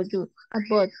about you?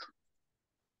 About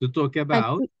To talk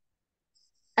about.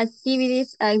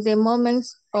 Activities at the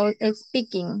moments of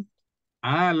speaking.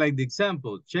 Like the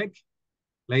example, check.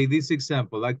 Like this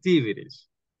example, activities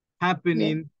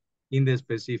happening in the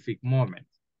specific moment.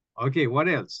 Okay, what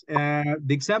else? The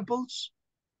examples?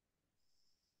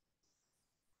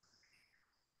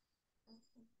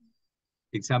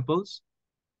 Examples?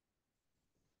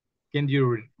 Can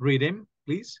you read them,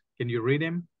 please? Can you read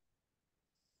them?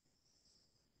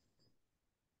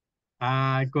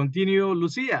 Continue,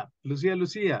 Lucia.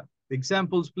 Lucia.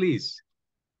 Examples, please.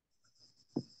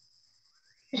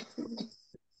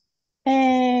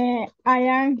 I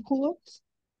am good.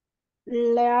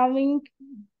 Loving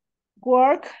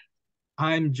work.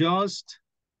 I'm just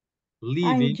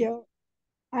leaving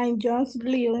I'm just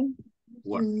leaving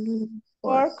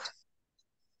work.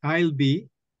 I'll be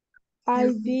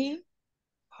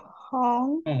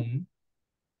home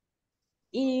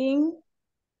in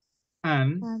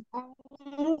an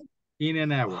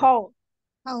hour.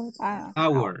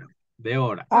 Hour. De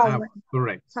hora. Hour.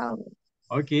 Correct. Hour.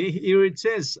 Okay, here it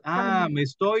says, me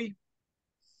estoy.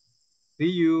 See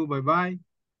you, bye-bye.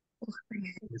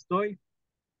 Me estoy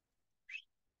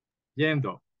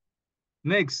yendo.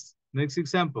 Next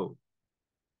example.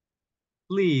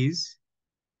 Please.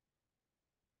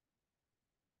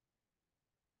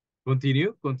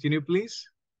 Continue, please.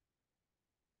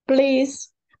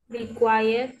 Please. Be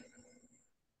quiet.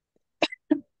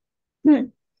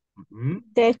 The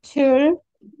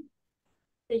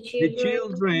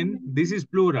children, this is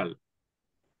plural.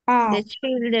 The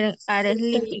children are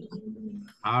sleeping.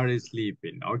 Are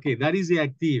sleeping. Okay, that is the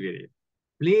activity.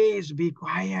 Please be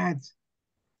quiet.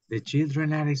 The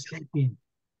children are sleeping.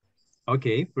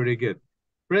 Okay, pretty good.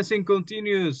 Present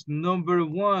continuous, number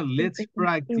 1. Let's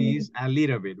practice a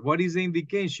little bit. What is the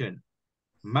indication?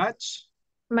 Match?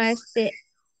 Match the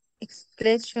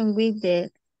expression with the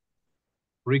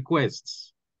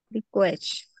requests.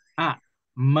 Request.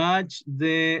 Match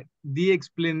the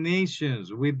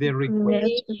explanations with the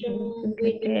request.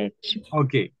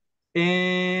 Okay.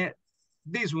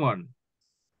 This one.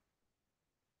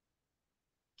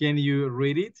 Can you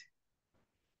read it?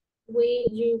 Will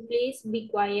you please be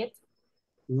quiet?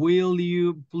 Will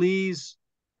you please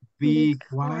be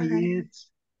quiet?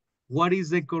 What is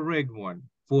the correct one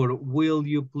for will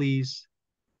you please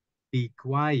be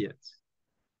quiet?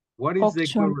 What is the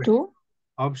correct?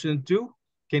 Option 2.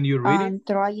 Can you read it? I'm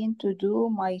trying to do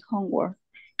my homework.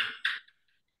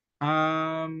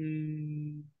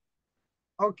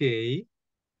 Okay.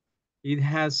 It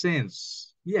has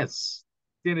sense. Yes.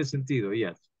 Tiene sentido,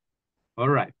 yes. All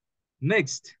right.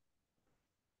 Next.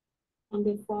 On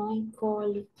the phone,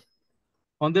 call it.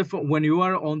 On the phone, when you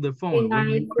are on the phone, Can when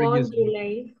I you are phone you using,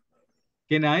 later?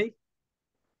 can I?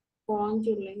 Phone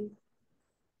you later.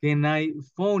 Can I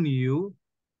phone you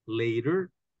later?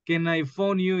 Can I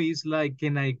phone you is like,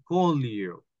 can I call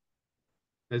you?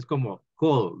 Es como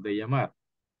call, de llamar.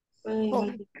 Puedo Oh,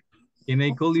 llamar. Can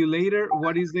I call you later?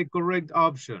 What is the correct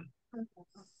option?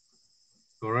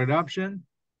 Correct option?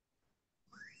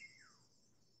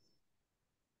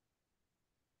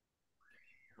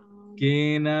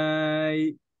 Can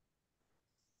I,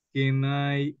 can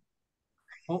I,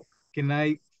 oh, can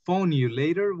I phone you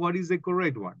later? What is the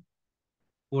correct one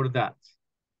for that?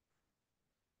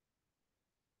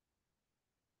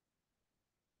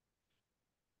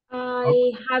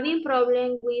 I having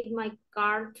problem with my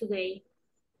car today.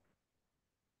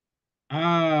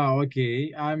 Ah,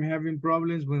 okay. I'm having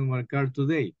problems with my car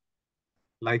today.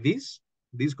 Like this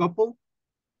couple,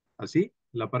 así,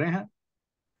 la pareja.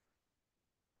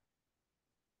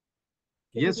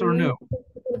 Yes or no?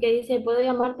 Porque dice, puedo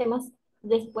llamarte más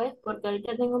después porque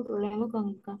ahorita tengo un problema con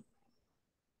el carro.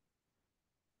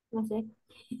 No sé.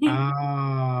 No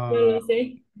Ah, lo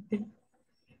sé.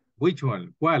 which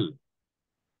one? ¿Cuál?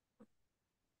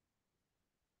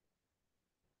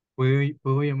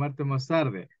 Puedo llamarte más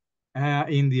tarde.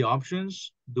 In the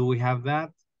options, do we have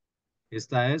that?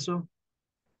 ¿Está eso?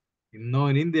 No,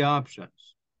 in the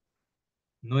options.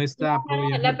 No está, puedo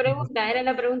llamarte más tarde. Era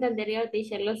la pregunta anterior,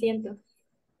 teacher, lo siento.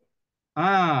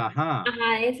 Ajá.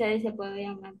 Ajá, ese puedo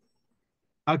llamar.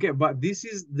 Okay, but this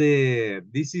is the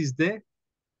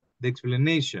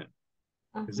explanation.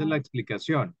 Esa es la Ajá.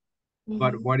 explicación.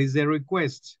 But Ujú. what is the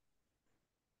request?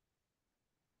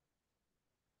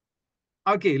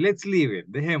 Okay, let's leave it.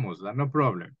 Dejémosla, no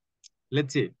problem.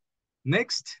 Let's see.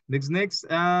 Next.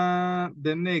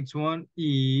 The next one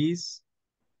is,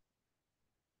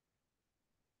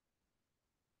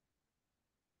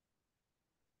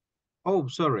 oh,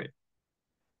 sorry.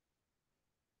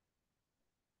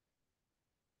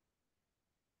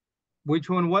 Which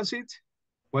one was it?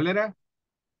 ¿Cuál era?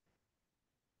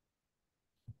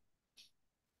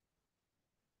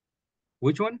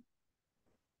 Which one?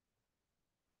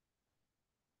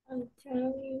 I'll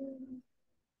tell you.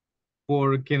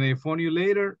 For can I phone you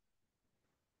later?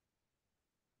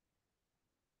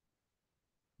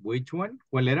 Which one?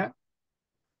 ¿Cuál era?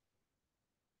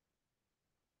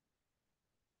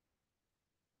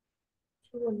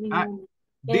 Ah,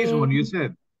 this one you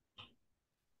said.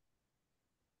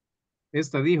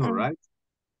 Esta dijo, right?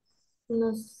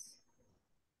 Nos...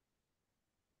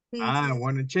 Ah, I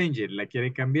want to change it. La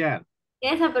quiere cambiar.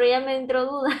 Esa, pero ya me entró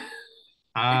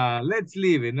duda. Let's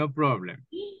leave it, no problem.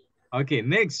 Okay,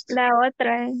 next. la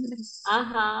otra es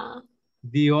Ajá.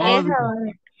 The other esa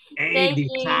one. Hey,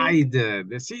 Taking,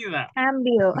 decida.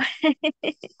 cambio.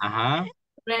 Ajá.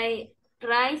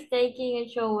 Rice taking a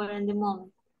shower in the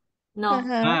morning. No,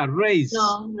 Ajá. Race.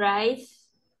 no, Rice.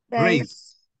 Race. Rice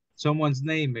Someone's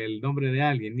name, el nombre de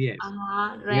alguien, yes.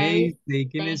 Ajá, Race Rice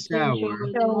taking a taking a shower shower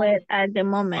in the shower morning. at the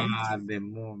moment. at the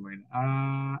moment.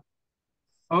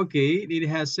 Okay, it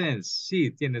has sense. Sí,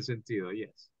 tiene sentido,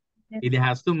 yes. It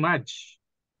has to match.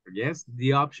 Yes,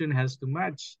 the option has to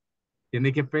match.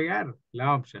 Tiene que pegar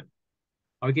la option.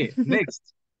 Okay,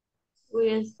 next.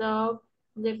 We stop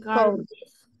the car, Cold.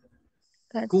 please.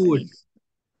 Cat Could. please.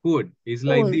 Could. It's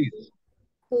like Cool. this.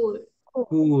 Cool, Cool.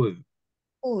 Could.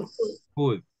 Cool. cool.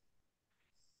 Could.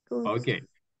 Cool. Okay.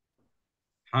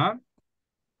 Huh?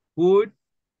 Could.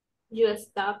 You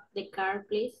stop the car,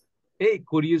 please. Hey,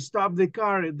 could you stop the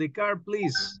car,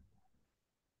 please?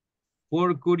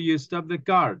 Or could you stop the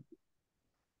car?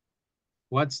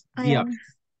 What's I the am option?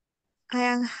 I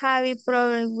am having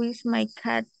problem with my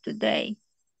cat today.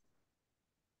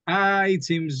 It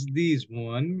seems this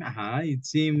one. It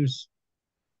seems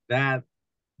that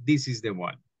this is the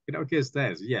one. Creo que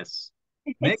esta es, yes.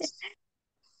 Next.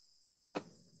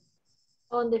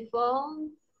 On the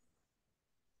phone,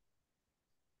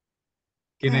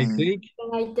 Can I Um, take can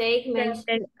I take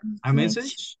mention? a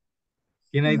message?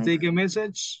 Can I take a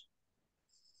message?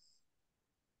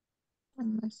 a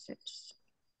message.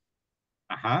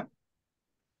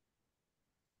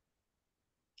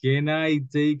 Can I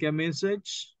take a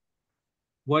message?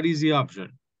 What is the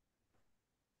option?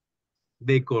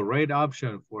 The correct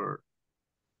option for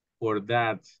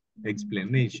that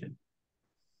explanation.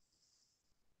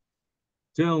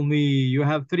 Tell me, you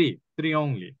have three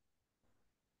only.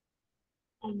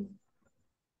 Um,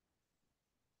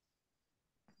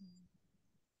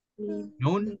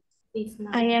 None? please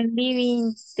now. I am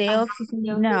leaving the office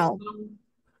The office now. now.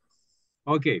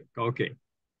 Okay, okay.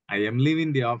 I am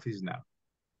leaving the office now.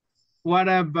 What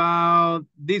about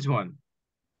this one?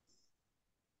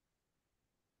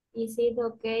 Is it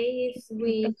okay if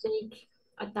we take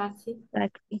a taxi?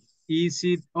 Taxi. Is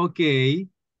it okay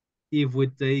if we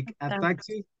take a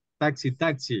Taxi. taxi?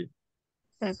 Taxi.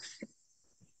 Taxi.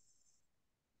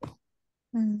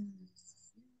 Mm.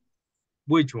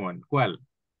 Which one? ¿Cuál?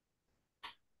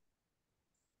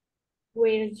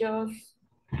 We're just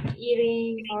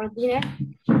eating our dinner.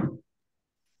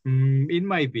 It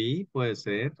might be, puede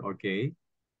ser, okay.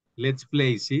 Let's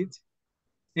place it.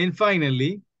 And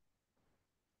finally,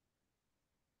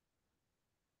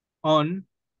 on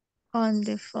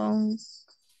The phone,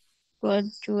 would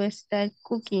you start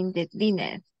cooking the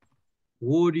dinner?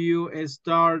 would you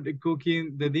start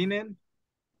cooking the dinner?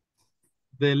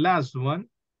 The last one,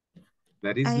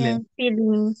 that is I left. am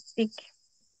feeling sick.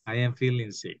 I am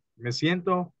feeling sick. Me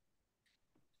siento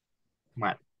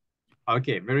mal.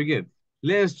 Okay, very good.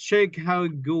 Let's check how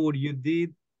good you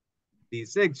did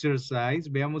this exercise.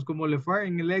 Veamos cómo le fue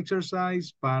en el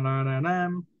exercise.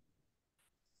 Pananam.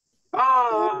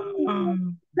 Ah,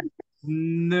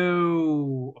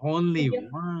 no, only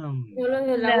one. Solo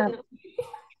de la No. una.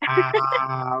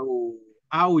 Ow.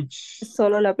 Ouch.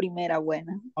 Solo la primera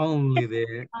buena. Only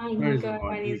the Ay, no, first qué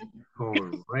one is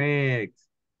barbaridad. correct.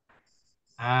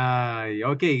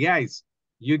 Okay, guys,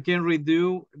 you can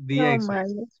redo the No,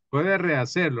 exercise. Mario. Puede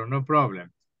rehacerlo, no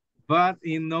problem. But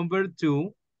in number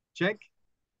 2, check.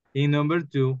 In number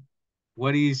 2,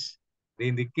 what is the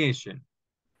indication?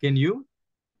 Can you?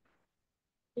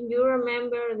 Can you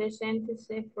remember the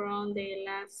sentences from the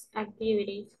last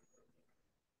activities?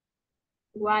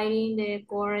 Writing the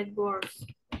correct words.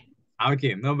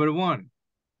 Okay, number 1.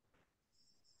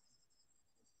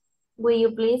 Will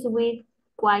you please be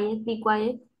quiet? Be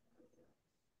quiet.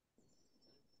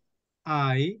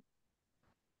 I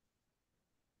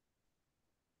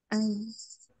I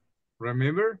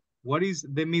remember what is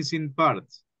the missing part.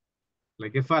 La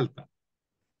que falta.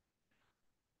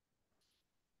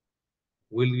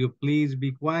 Will you please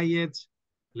be quiet?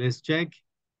 Let's check.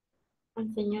 Ay,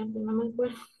 señor, no me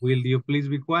acuerdo. Will you please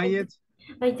be quiet?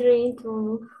 I trying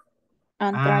to.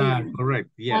 I'm trying. Correct.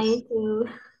 Yes, Trying to.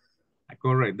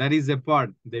 correct. That is the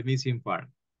part, the missing part.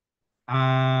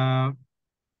 I'm,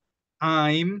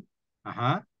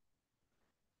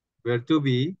 where to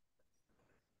be.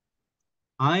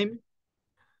 I'm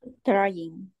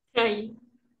Trying. Trying.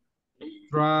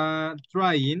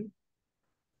 trying.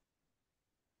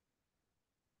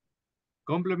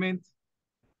 Complement.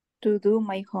 To do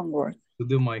my homework. To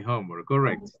do my homework.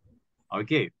 Correct.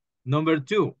 Okay. Number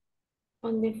 2.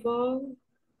 On the phone.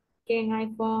 Can I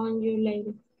phone you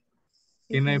later?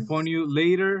 Can I phone you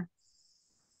later?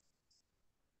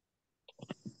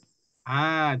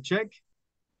 Check.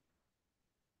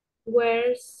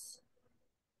 Where's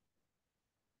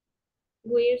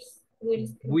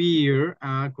We're,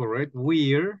 correct.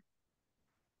 We're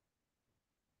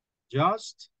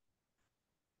just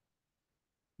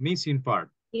missing part.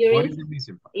 What is the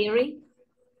missing part? eating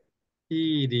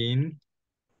Eating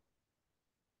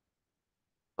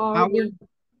or our dinner?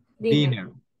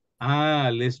 dinner.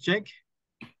 Let's check.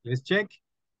 Let's check.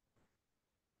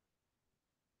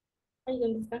 Ay,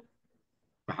 ¿dónde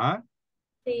está?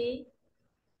 Sí.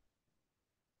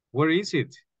 Where is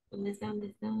it? ¿Dónde está? ¿Dónde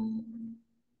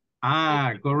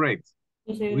está? Correct.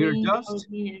 We're just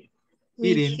eating.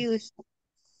 refuse.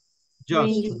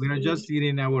 We are just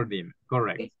eating our dinner.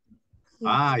 Correct.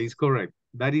 Okay. It's correct.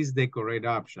 That is the correct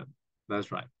option.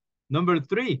 That's right. Number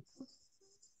 3.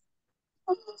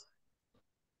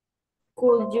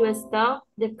 Could you stop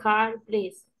the car,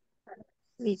 please?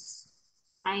 Please.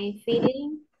 I'm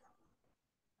feeling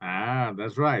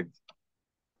That's right.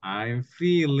 I'm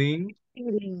feeling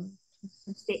Feeling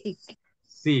sick.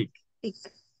 sick.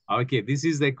 Sick. Okay, this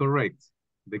is the correct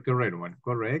one.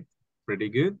 Correct. Pretty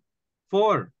good.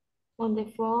 4. On the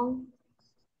phone.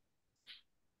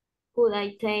 Could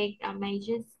I take a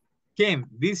message? Kim.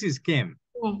 This is Kim.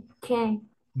 Can.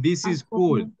 This is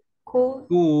could.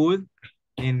 Could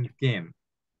and can.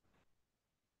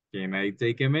 Can I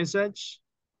take a message?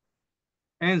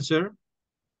 Answer.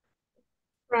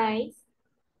 Right.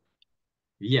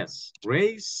 Yes.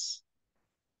 Raise.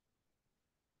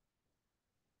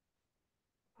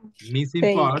 Missing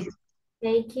Take. part.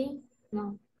 Taking.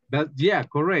 No.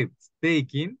 Correct.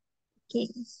 Taking.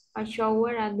 A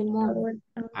shower at the moment.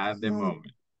 At the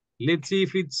moment. Let's see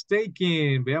if it's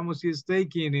taking. Veamos si it's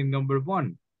taking in number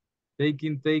 1.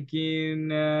 Taking.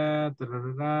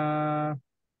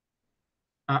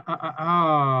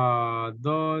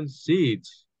 Don't see it.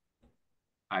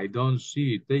 I don't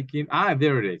see it. Taking.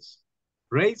 There it is.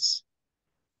 Raise.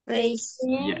 Race.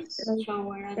 Yes.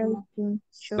 Shower at Rating.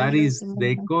 That is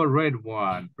the correct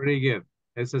one. Pretty good.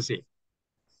 Eso sí.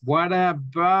 What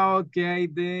about, ¿qué hay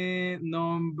de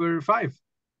number 5?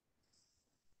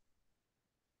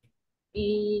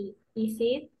 Is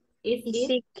it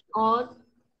Sick. odd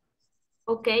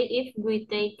okay if we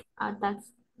take a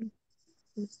taxi?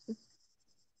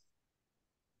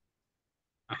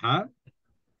 Uh-huh.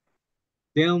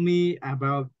 Tell me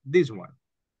about this one.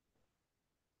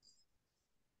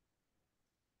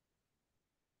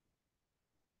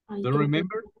 Don't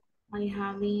remember? I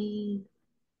have it.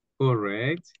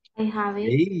 Correct. I have it.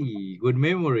 Hey, good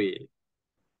memory.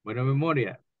 Buena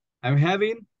memoria. I'm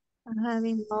having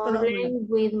Problem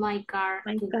with my car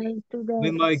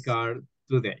with my car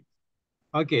today.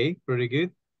 Okay, pretty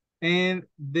good. And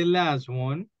the last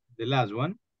one.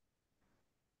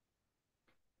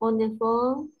 On the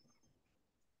phone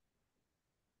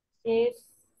is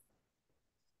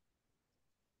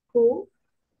who?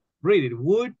 Read it.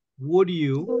 Would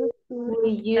you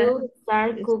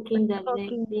Start cooking the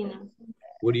dinner?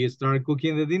 Would you start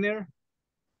cooking the dinner?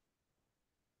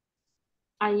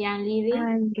 I am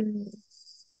leaving.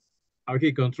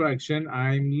 Okay, contraction.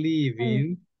 I'm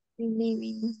leaving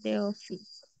Leaving the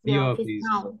office. the office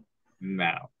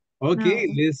now. Okay,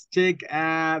 Now. let's check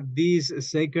this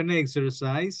second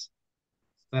exercise.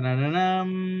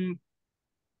 Ta-da-da-dam.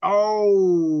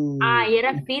 Oh,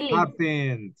 era it feeling.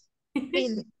 happened.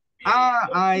 Feeling.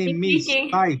 I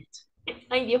mistyped.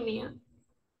 Ay, Dios mío.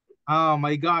 Oh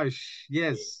my gosh,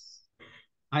 yes.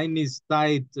 I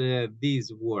mistyped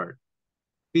this word.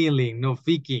 Feeling, no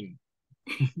faking.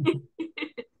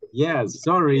 Yes,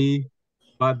 sorry,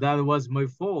 but that was my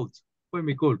fault. Fue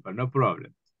mi culpa, no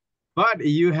problem. But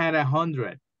you had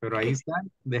 100, pero ahí está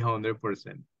the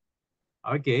 100%.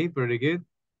 Okay, pretty good.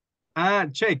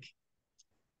 Check.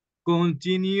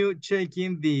 Continue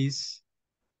checking this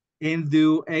and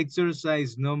do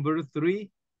exercise number 3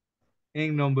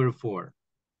 and number 4.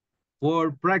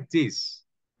 For practice,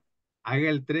 haga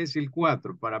el 3 y el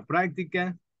 4. Para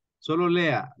práctica, solo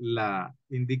lea la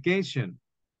indication.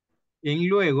 Y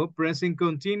luego, present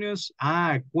continuous,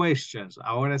 questions.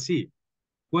 Ahora sí.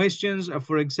 Questions,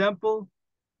 for example,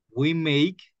 we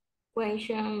make.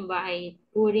 Question by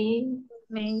putting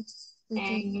and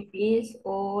is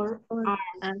or are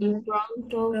in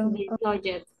front of the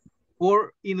subject.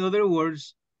 Or in other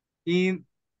words,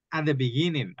 at the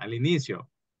beginning, al inicio.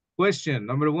 Question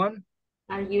number 1.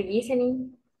 Are you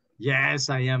listening? Yes,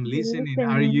 I am listening.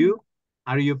 Are you?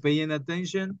 Are you paying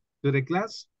attention to the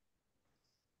class?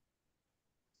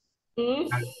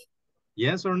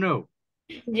 Yes or no?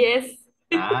 Yes.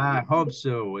 I hope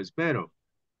so. Espero.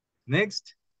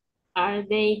 Next. Are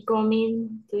they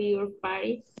coming to your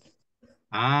party?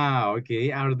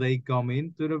 Okay. Are they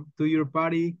coming to your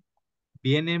party?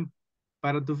 ¿Vienen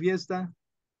para tu fiesta?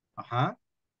 Ajá.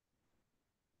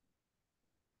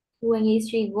 When is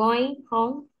she going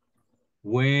home?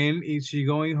 When is she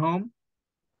going home?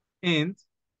 And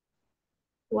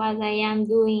What I am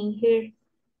doing here.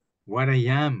 what I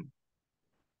am.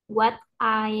 What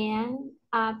I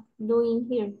am doing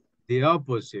here. The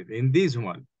opposite in this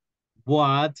one.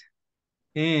 What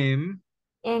am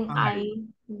I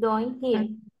doing here?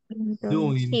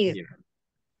 Doing here.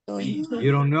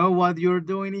 You don't know what you're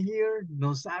doing here?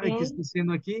 No sabe qué está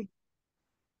haciendo aquí?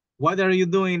 What are you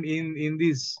doing in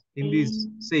this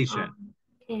session?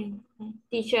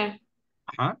 Teacher.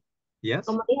 Ajá. Yes.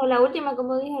 ¿Cómo dijo la última?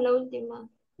 ¿Cómo dijo la última?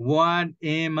 What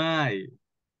am I?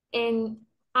 And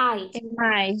I.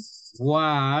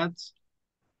 What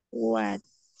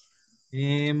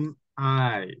am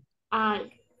I?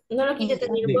 No lo quise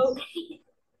tener both.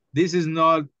 This is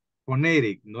not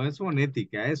phonetic. No es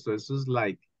fonética esto. Eso es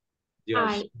like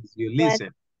just you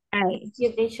listen.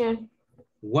 You teacher.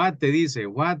 What te dice?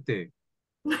 What te?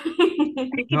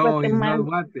 No, it's not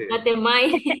what te. What am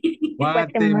I?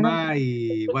 What am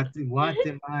I? What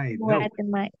am I? No.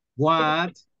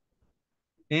 What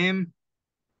am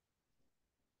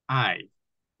I?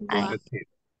 Okay.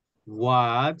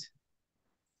 What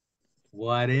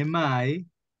am I?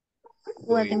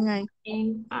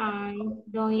 Am I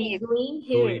doing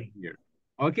here?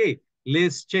 Okay,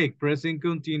 let's check present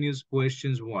continuous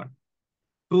questions 1.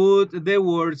 Put the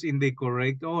words in the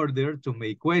correct order to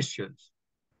make questions.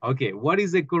 Okay, what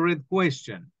is the correct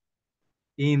question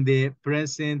in the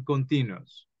present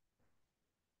continuous?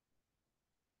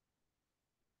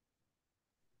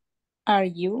 Are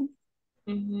you?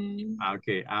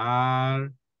 Okay,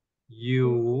 are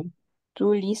you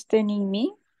listening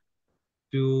me?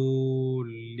 to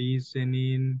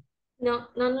listening No.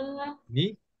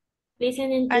 me?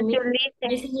 Listening to me.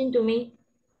 Listening to me.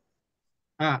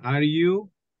 Are you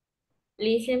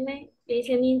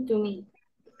listening to me.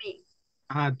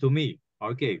 Ah, to me.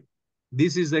 Okay.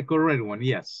 This is the correct one.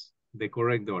 Yes. The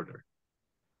correct order.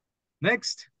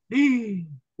 Next.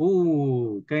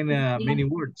 Oh, kind of many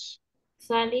words.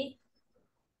 Sally,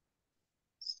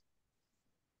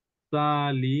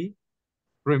 Sally.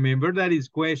 Remember that is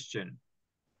question.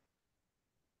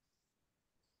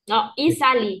 no, is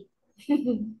Sally.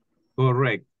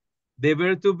 Correct. The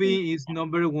verb to be is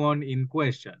number 1 in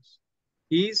questions.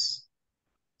 Is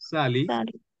Sally.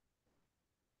 Sorry.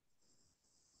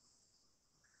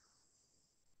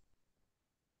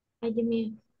 Ay, Dios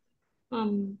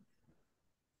mío.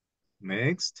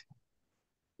 Next.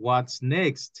 What's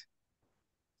next?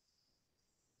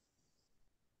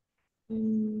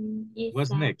 Is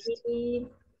What's next? Sally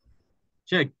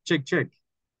Check, check, check.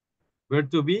 Verb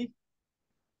to be.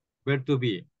 Verb to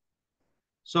be.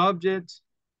 Subject.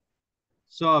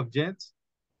 Subject.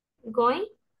 going?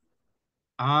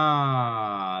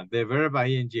 Ah, the verb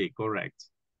ing, correct.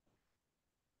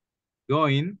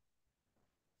 Going.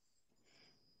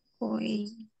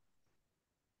 Going.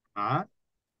 Ah,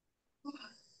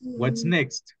 what's Mm,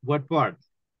 next? What part?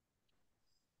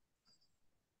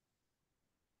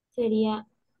 Sería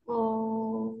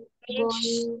going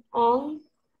on.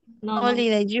 No, no. Only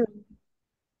the you.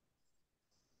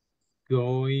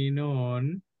 Going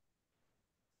on.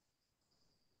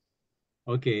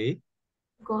 Okay.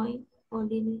 Going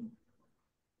holiday.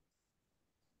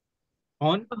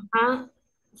 On. Ajá.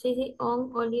 Sí, sí,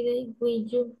 on holiday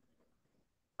with you.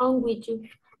 On with you.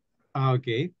 Ah,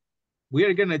 okay. We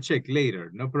are gonna check later,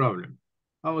 no problem.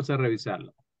 Vamos a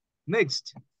revisarlo.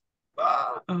 Next.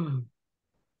 Ah,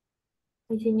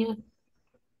 Mi señor.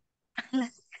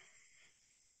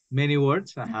 many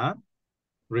words,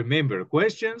 Remember,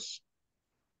 questions,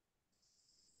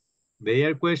 they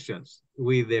are questions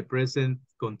with the present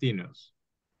continuous.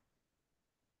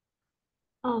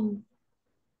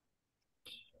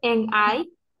 And I.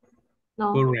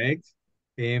 No. Correct.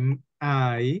 Am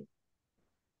I?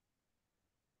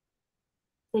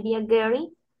 Sería Gary.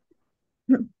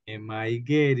 Am I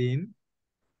getting?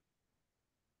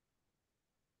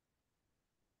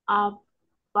 A,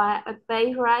 a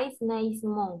pay rise next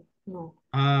month. No.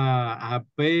 A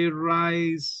pay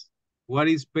rise. What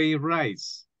is pay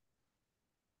rise?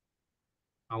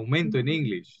 Aumento en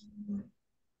English.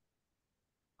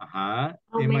 Ajá.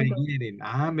 Am I Aumento. getting?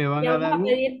 Ah, me van Ya a vamos dar a un.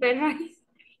 pedir pay rise.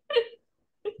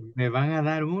 Me van a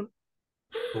dar un.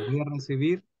 O voy a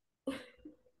recibir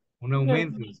un No.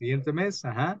 aumento el siguiente mes.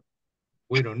 Ajá.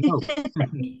 Bueno, no.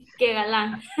 Qué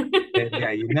galán. De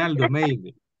aguinaldo,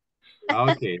 maybe.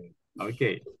 Okay.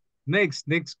 Okay. Next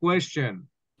question.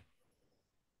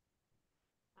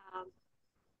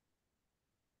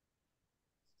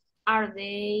 Are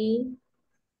they?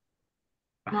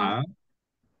 Ajá. No.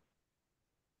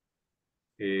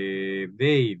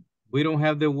 They. We don't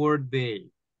have the word they.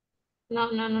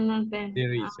 No, no, no, no. Espérame.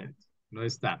 There isn't. No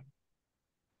está.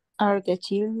 Are the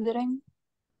children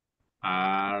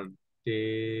Are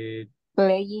the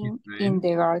playing in children?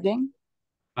 the garden?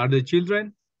 Are the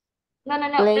children No, no,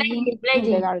 no. Playing in the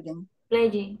Playing. garden.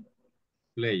 Playing.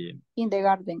 playing In the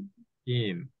garden.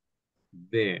 in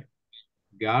the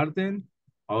garden?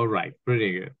 All right,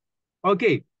 pretty good.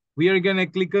 Okay, we are gonna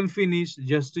click on finish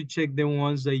just to check the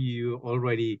ones that you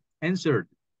already answered.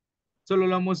 Solo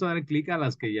le vamos a dar clic a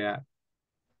las que ya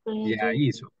Playing.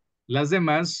 hizo. Las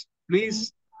demás,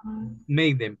 please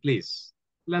make them, please.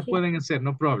 Las Sí. pueden hacer,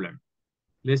 no problem.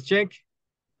 Let's check.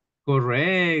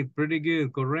 Correct, pretty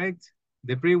good, correct.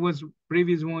 The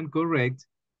previous one, correct.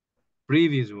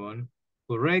 Previous one,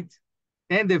 correct.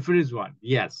 And the first one,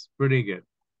 yes, pretty good.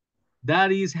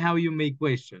 That is how you make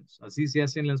questions. Así se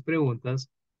hacen las preguntas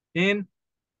en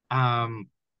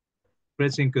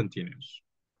present continuous.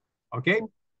 Okay?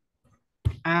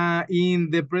 In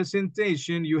the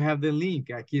presentation, you have the link.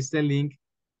 Aquí está el link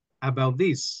about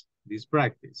this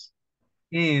practice.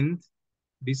 And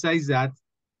besides that,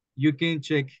 you can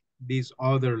check this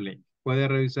other link. Puede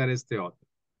revisar este otro.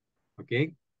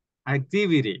 Okay?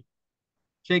 Activity.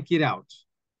 Check it out.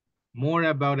 More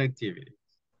about activity.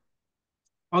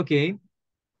 Okay.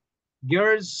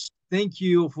 Girls, thank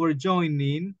you for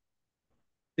joining.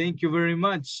 Thank you very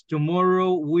much.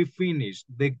 Tomorrow we finish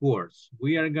the course.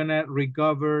 We are gonna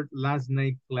recover last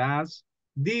night class.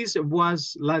 This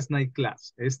was last night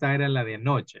class. Esta era la de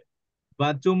anoche.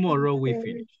 But tomorrow we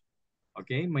finish.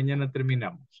 Okay, mañana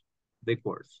terminamos the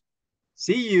course.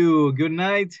 See you. Good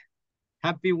night.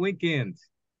 Happy weekend.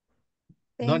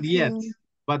 Not yet,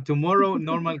 but tomorrow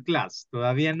normal class.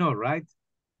 Todavía no, right?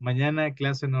 Mañana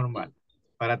clase normal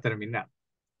para terminar.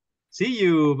 See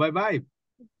you. Bye-bye.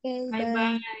 Okay, Bye bye.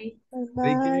 bye. Bye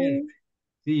Take care. bye.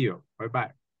 See you.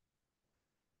 Bye-bye.